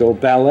musical,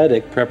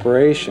 balletic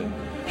preparation.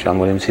 John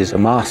Williams is a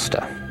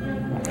master,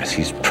 as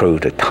he's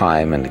proved it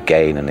time and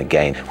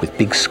again, with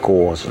big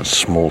scores and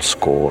small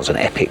scores and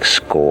epic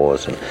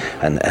scores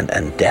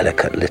and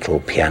delicate little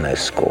piano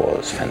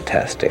scores.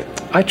 Fantastic.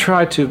 I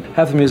tried to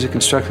have the music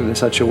constructed in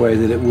such a way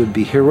that it would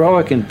be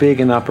heroic and big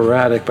and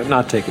operatic, but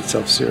not take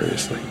itself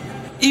seriously.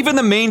 Even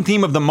the main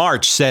theme of the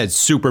march says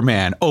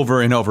Superman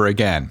over and over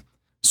again.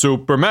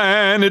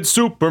 Superman, it's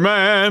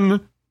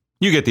Superman.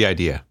 You get the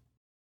idea.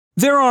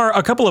 There are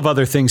a couple of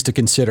other things to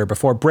consider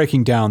before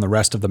breaking down the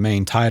rest of the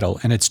main title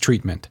and its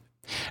treatment.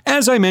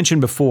 As I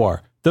mentioned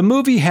before, the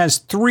movie has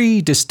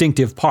 3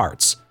 distinctive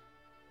parts.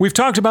 We've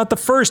talked about the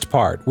first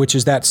part, which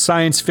is that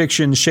science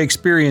fiction,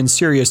 Shakespearean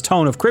serious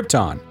tone of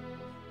Krypton.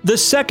 The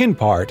second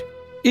part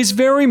is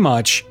very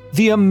much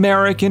the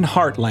American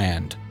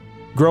heartland.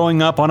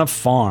 Growing up on a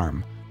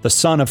farm, the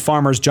son of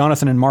farmers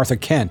Jonathan and Martha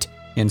Kent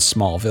in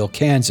Smallville,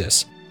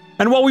 Kansas.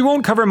 And while we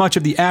won't cover much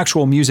of the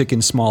actual music in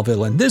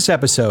Smallville in this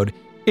episode,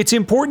 it's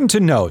important to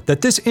note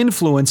that this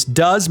influence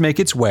does make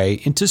its way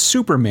into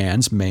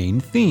Superman's main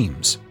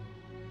themes.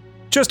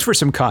 Just for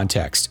some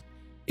context,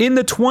 in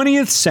the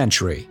 20th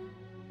century,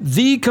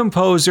 the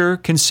composer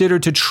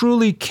considered to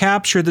truly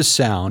capture the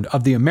sound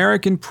of the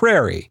American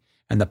prairie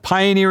and the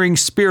pioneering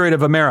spirit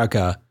of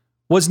America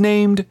was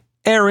named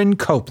Aaron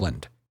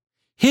Copland.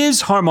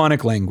 His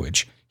harmonic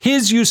language,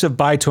 his use of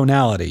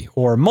bitonality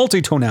or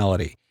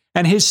multitonality,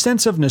 and his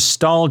sense of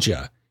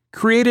nostalgia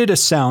created a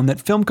sound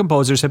that film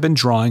composers have been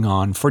drawing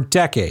on for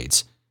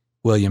decades.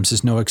 Williams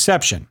is no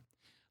exception.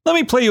 Let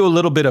me play you a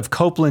little bit of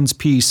Copland's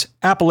piece,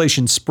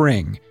 Appalachian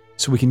Spring,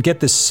 so we can get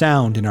this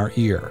sound in our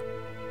ear.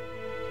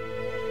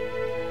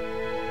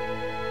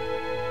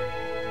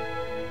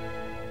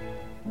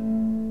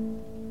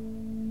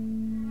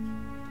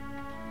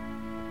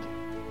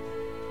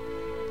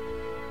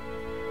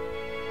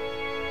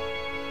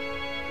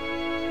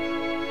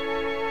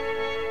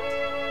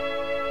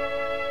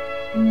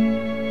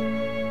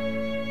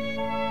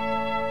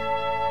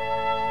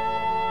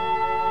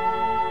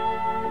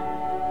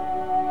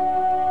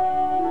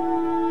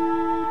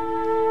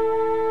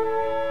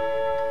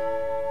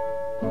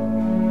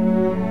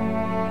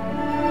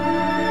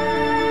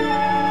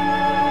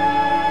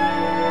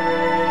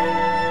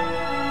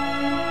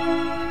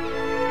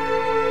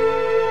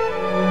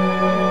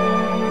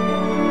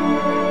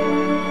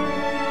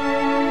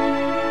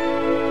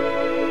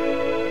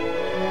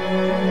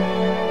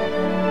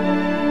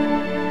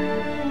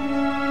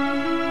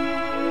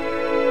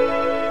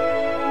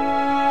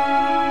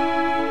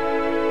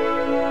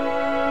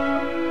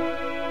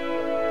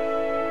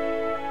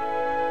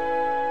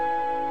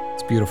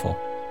 Beautiful.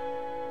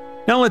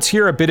 Now let's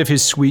hear a bit of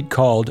his suite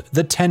called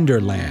The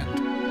Tender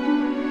Land.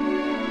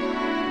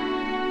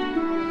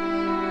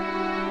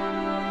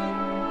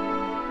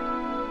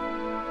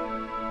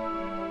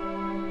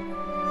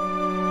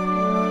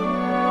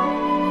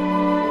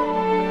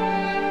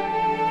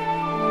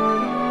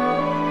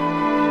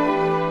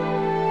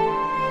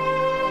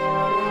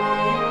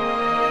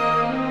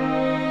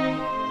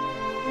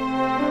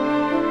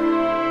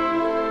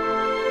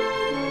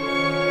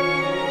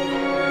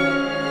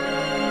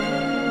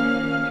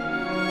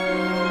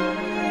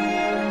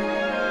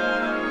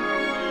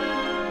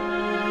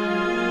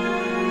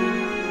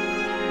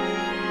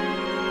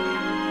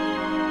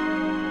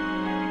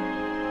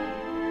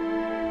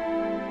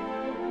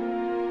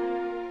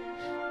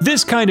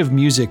 This kind of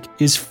music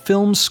is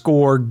film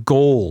score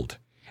gold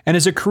and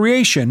is a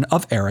creation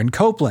of Aaron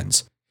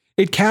Copland's.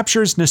 It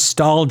captures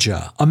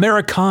nostalgia,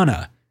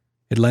 Americana.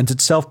 It lends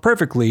itself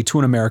perfectly to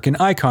an American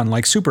icon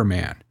like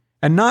Superman,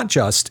 and not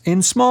just in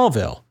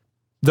Smallville,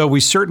 though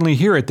we certainly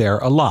hear it there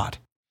a lot.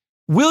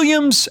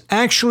 Williams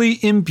actually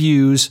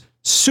imbues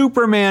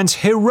Superman's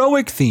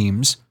heroic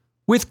themes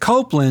with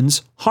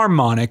Copland's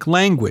harmonic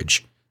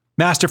language,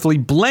 masterfully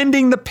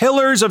blending the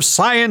pillars of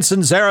science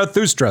and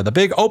Zarathustra, the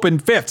big open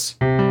fifths,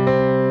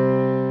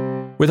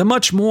 with a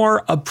much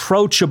more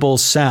approachable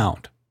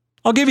sound.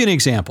 I'll give you an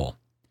example.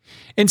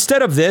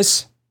 Instead of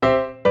this,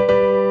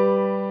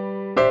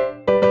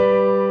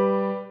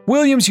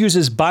 Williams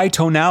uses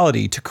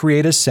bitonality to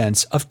create a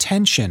sense of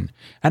tension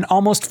and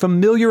almost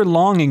familiar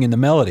longing in the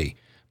melody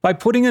by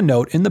putting a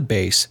note in the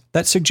bass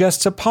that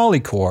suggests a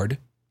polychord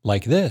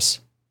like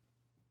this.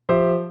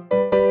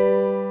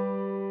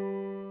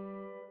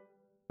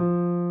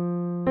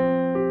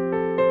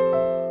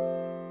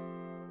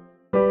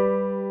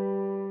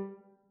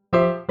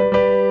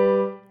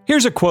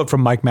 Here's a quote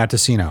from Mike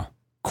Matessino.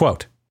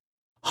 Quote,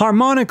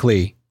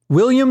 "Harmonically,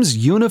 Williams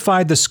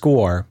unified the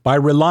score by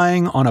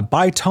relying on a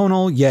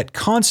bitonal yet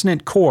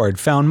consonant chord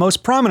found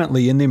most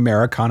prominently in the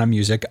Americana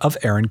music of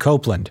Aaron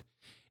Copland.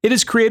 It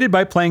is created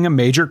by playing a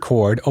major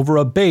chord over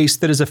a bass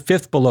that is a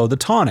fifth below the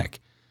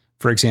tonic.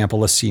 For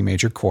example, a C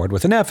major chord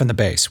with an F in the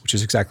bass, which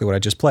is exactly what I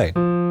just played.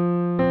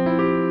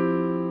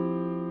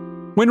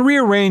 When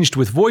rearranged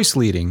with voice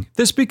leading,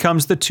 this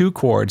becomes the two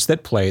chords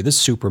that play the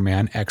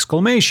Superman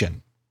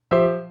exclamation.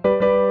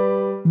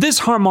 This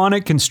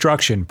harmonic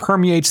construction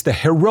permeates the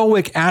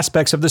heroic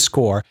aspects of the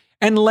score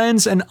and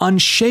lends an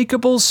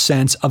unshakable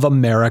sense of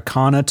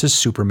Americana to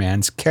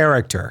Superman's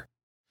character.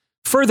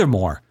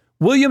 Furthermore,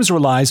 Williams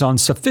relies on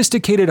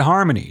sophisticated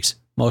harmonies,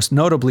 most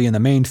notably in the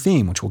main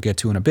theme, which we'll get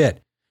to in a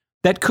bit,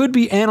 that could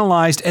be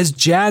analyzed as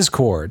jazz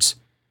chords,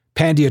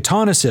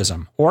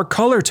 pandiatonicism, or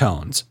color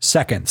tones,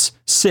 seconds,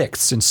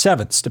 sixths, and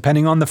sevenths,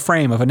 depending on the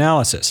frame of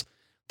analysis.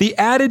 The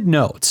added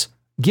notes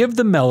give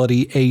the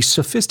melody a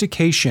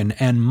sophistication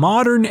and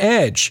modern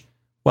edge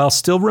while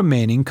still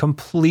remaining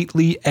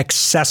completely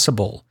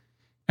accessible.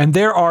 And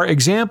there are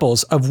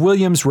examples of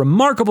Williams'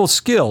 remarkable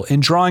skill in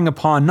drawing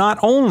upon not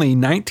only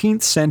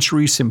 19th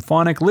century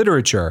symphonic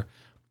literature,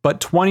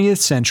 but 20th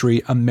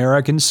century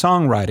American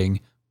songwriting,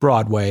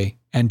 Broadway,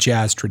 and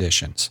jazz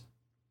traditions.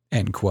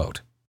 End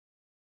quote.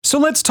 So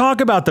let's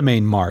talk about the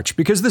main march,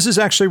 because this is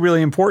actually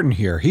really important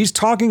here. He's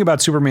talking about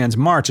Superman's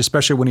march,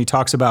 especially when he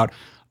talks about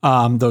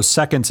those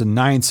seconds and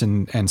ninths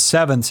and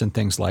sevenths and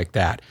things like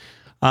that.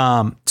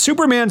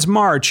 Superman's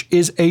march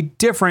is a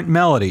different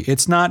melody.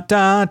 It's not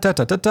da da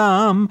da da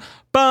dum,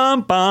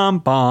 bum bum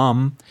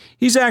bum.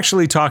 He's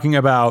actually talking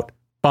about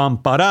bum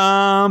ba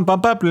dum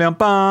bum bum bum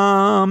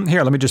bum.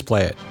 Here, let me just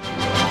play it.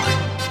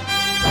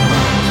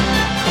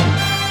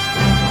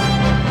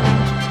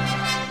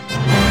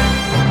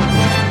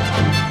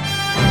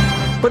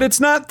 But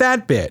it's not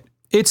that bit.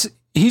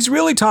 He's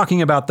really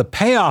talking about the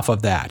payoff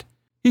of that.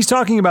 He's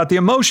talking about the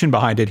emotion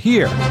behind it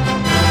here.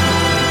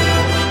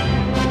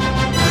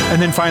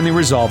 And then finally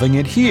resolving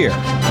it here.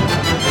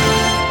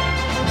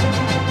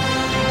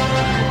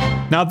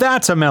 Now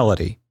that's a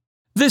melody.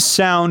 This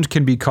sound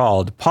can be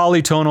called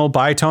polytonal,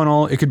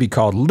 bitonal, it could be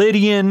called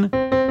Lydian,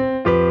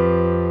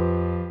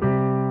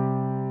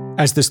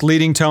 as this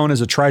leading tone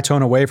is a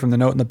tritone away from the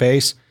note in the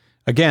bass.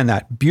 Again,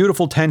 that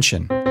beautiful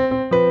tension.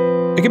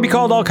 It can be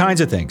called all kinds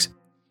of things.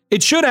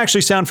 It should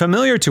actually sound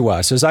familiar to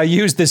us, as I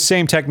use this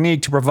same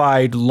technique to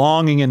provide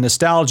longing and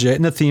nostalgia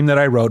in the theme that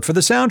I wrote for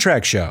the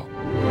soundtrack show.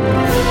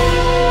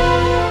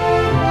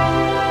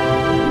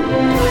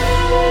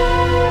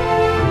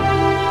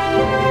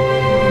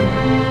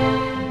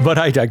 But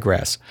I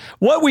digress.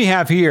 What we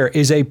have here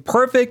is a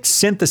perfect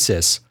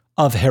synthesis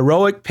of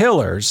heroic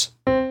pillars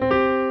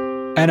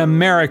and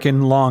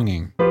American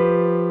longing.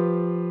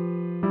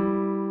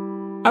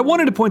 I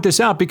wanted to point this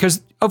out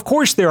because, of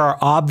course, there are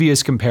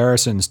obvious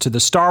comparisons to the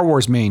Star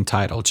Wars main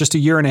title just a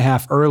year and a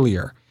half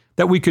earlier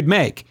that we could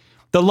make.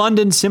 The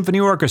London Symphony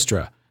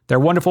Orchestra, their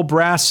wonderful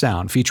brass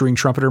sound featuring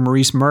trumpeter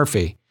Maurice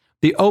Murphy,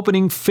 the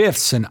opening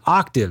fifths and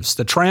octaves,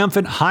 the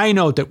triumphant high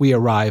note that we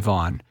arrive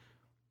on,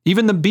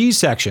 even the B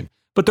section.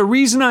 But the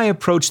reason I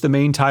approached the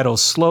main title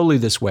slowly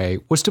this way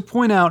was to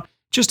point out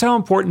just how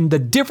important the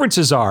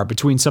differences are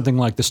between something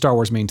like the Star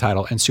Wars main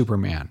title and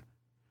Superman.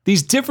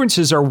 These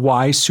differences are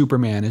why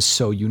Superman is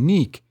so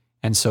unique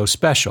and so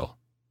special.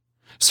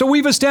 So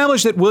we've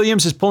established that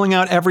Williams is pulling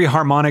out every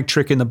harmonic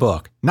trick in the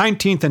book,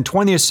 19th and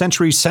 20th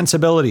century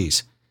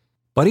sensibilities.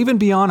 But even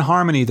beyond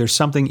harmony, there's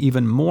something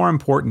even more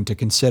important to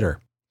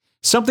consider.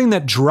 Something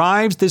that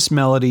drives this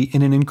melody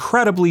in an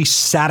incredibly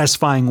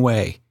satisfying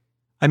way.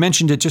 I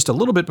mentioned it just a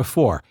little bit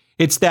before.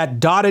 It's that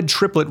dotted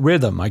triplet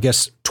rhythm, I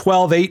guess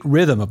 12/8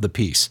 rhythm of the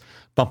piece.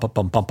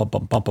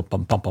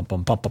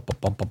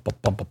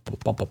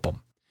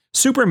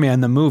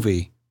 Superman the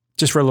movie,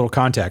 just for a little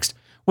context,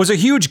 was a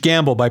huge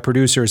gamble by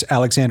producers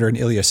Alexander and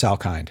Ilya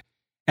Salkind.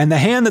 And the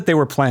hand that they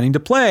were planning to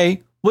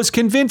play was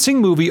convincing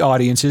movie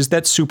audiences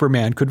that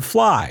Superman could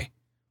fly.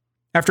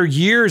 After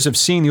years of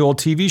seeing the old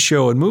TV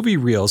show and movie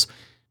reels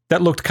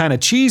that looked kind of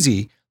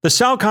cheesy, the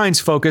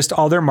Salkinds focused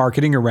all their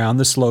marketing around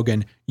the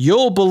slogan,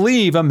 "You'll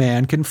believe a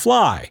man can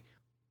fly.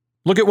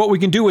 Look at what we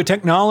can do with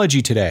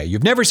technology today.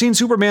 You've never seen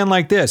Superman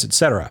like this,"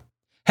 etc.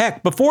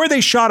 Heck, before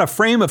they shot a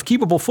frame of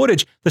keepable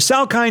footage, the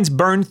Salkinds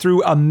burned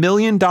through $1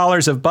 million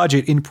of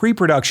budget in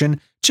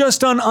pre-production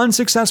just on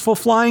unsuccessful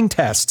flying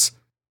tests.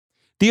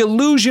 The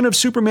illusion of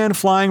Superman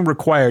flying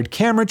required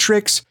camera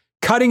tricks,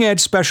 cutting-edge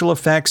special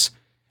effects,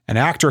 an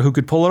actor who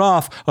could pull it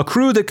off, a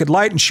crew that could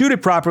light and shoot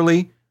it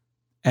properly,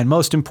 and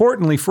most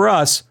importantly for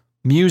us,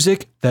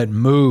 music that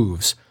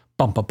moves.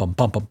 Bum bum bum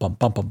bum bum bum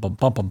bum bum bum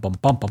bum bum bum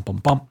bum bum bum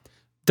bum.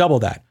 Double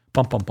that.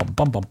 Bum bum bum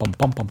bum bum bum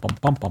bum bum bum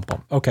bum bum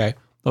bum. Okay.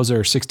 Those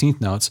are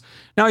 16th notes.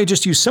 Now you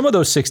just use some of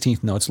those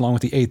 16th notes along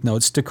with the 8th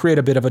notes to create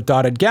a bit of a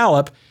dotted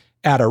gallop,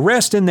 add a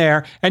rest in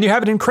there, and you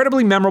have an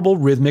incredibly memorable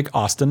rhythmic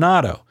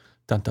ostinato.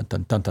 Dun dun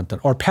dun dun dun dun,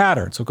 or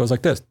pattern. So it goes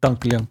like this.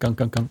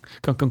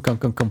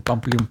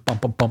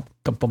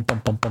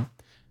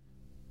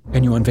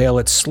 And you unveil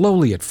it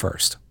slowly at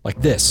first,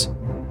 like this.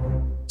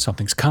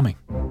 Something's coming.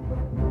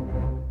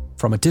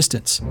 From a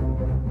distance.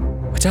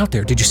 It's out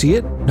there. Did you see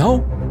it?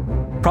 No?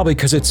 Probably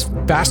because it's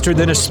faster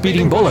than a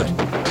speeding bullet,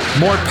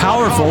 more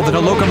powerful than a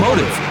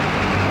locomotive,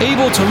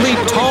 able to leap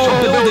tall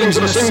buildings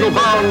in a single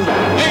bound,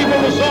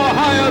 able to soar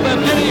higher than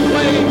any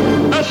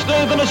plane,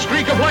 faster than a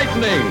streak of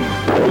lightning,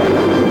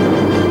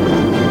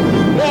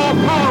 more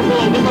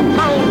powerful than the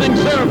pounding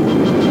surf,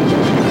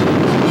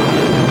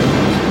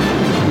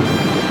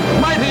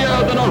 mightier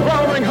than a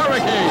roaring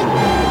hurricane.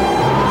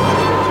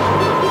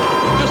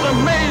 This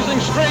amazing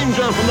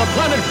stranger from the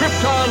planet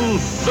Krypton,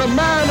 the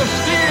Man of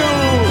Steel,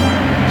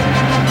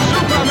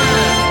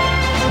 Superman.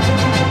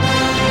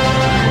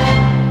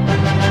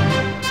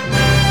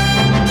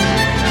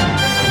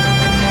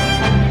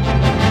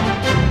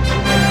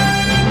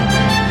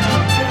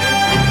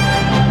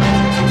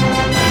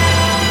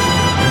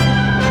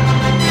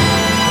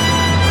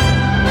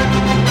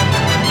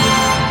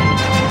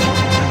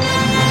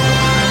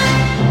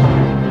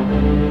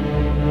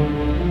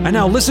 And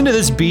now listen to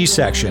this B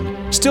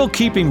section, still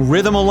keeping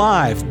rhythm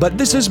alive, but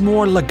this is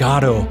more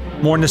legato,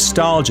 more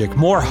nostalgic,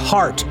 more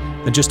heart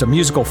than just a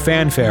musical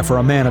fanfare for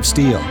a Man of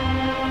Steel.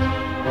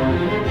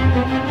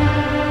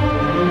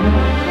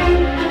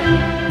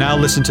 Now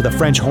listen to the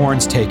French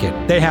horns take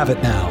it. They have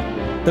it now.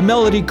 The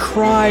melody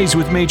cries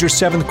with major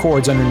seventh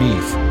chords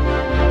underneath.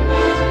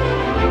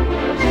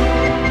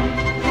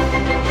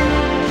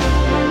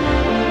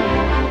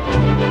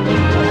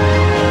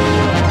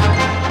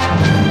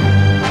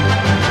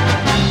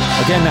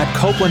 Again, that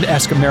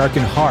Copland-esque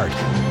American heart,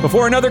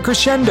 before another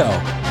crescendo.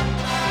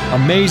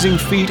 Amazing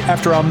feat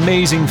after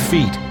amazing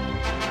feat.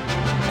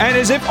 And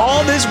as if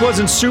all this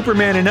wasn't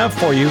Superman enough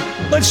for you,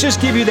 let's just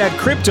give you that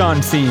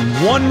Krypton theme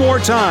one more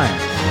time.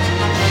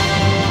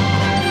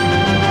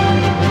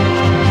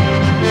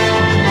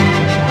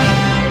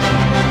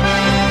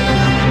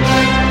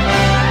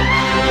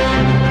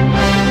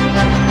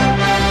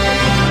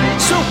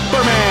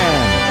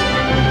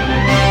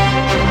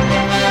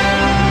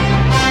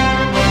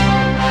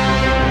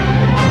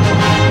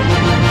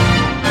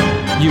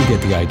 You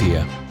get the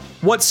idea.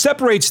 What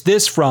separates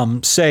this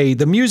from, say,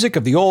 the music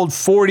of the old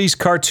 40s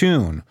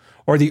cartoon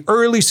or the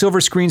early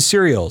silver screen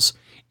serials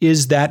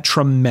is that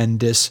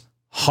tremendous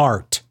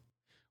heart.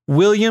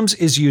 Williams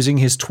is using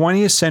his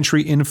 20th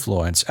century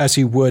influence, as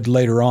he would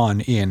later on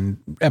in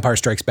Empire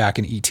Strikes Back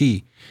and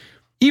E.T.,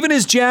 even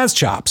his jazz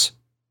chops,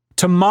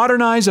 to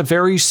modernize a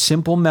very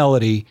simple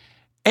melody,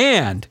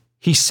 and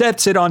he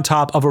sets it on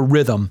top of a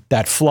rhythm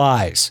that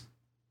flies.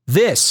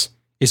 This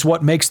is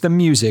what makes the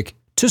music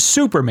to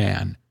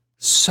Superman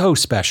so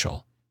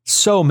special,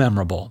 so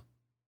memorable.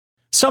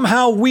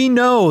 Somehow we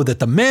know that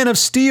the Man of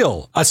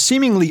Steel, a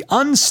seemingly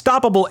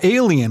unstoppable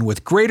alien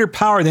with greater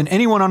power than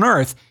anyone on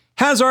Earth,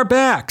 has our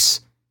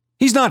backs.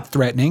 He's not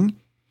threatening.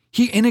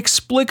 He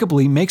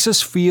inexplicably makes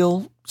us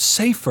feel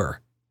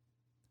safer.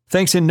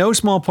 Thanks in no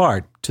small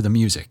part to the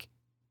music.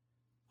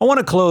 I want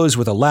to close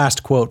with a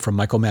last quote from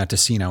Michael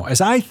Matessino, as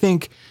I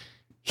think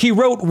he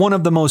wrote one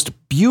of the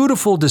most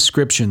beautiful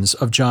descriptions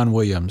of John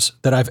Williams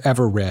that I've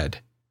ever read.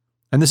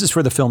 And this is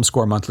for the Film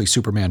Score Monthly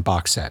Superman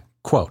box set.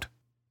 Quote,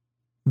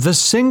 "The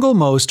single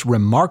most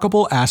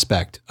remarkable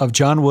aspect of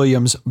John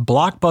Williams'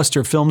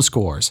 blockbuster film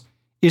scores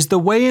is the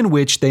way in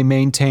which they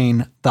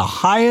maintain the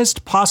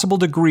highest possible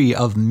degree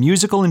of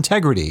musical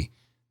integrity,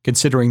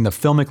 considering the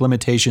filmic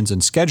limitations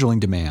and scheduling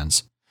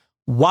demands,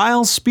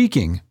 while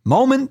speaking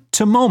moment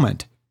to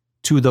moment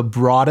to the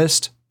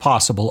broadest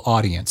possible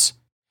audience.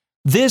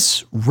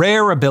 This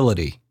rare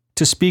ability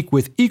to speak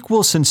with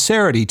equal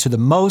sincerity to the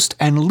most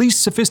and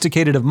least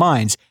sophisticated of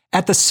minds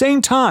at the same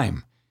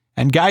time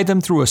and guide them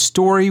through a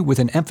story with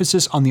an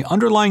emphasis on the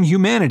underlying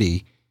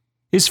humanity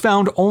is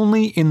found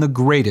only in the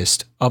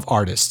greatest of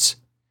artists.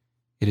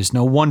 It is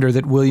no wonder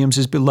that Williams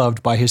is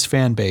beloved by his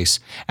fan base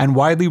and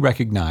widely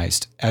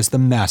recognized as the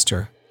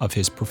master of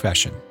his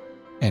profession."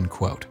 End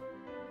quote.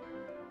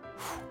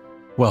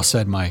 Well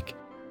said, Mike.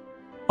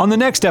 On the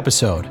next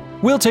episode,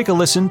 we'll take a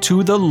listen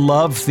to the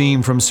love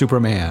theme from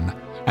Superman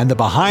and the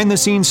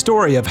behind-the-scenes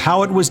story of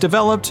how it was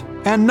developed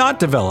and not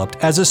developed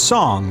as a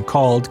song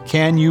called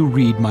Can You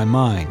Read My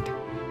Mind?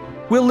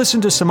 We'll listen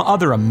to some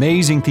other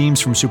amazing themes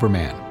from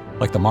Superman,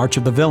 like the March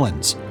of the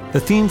Villains, the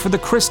theme for The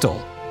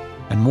Crystal,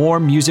 and more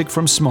music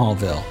from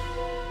Smallville.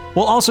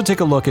 We'll also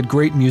take a look at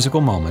great musical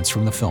moments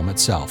from the film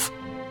itself.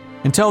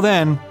 Until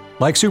then,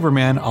 like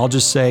Superman, I'll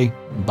just say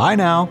bye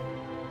now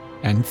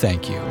and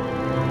thank you.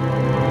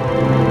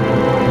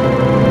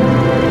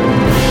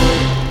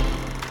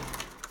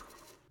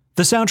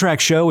 The Soundtrack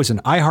Show is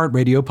an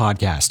iHeartRadio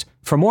podcast.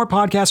 For more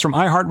podcasts from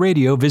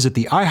iHeartRadio, visit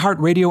the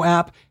iHeartRadio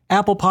app,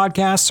 Apple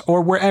Podcasts,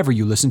 or wherever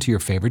you listen to your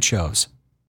favorite shows.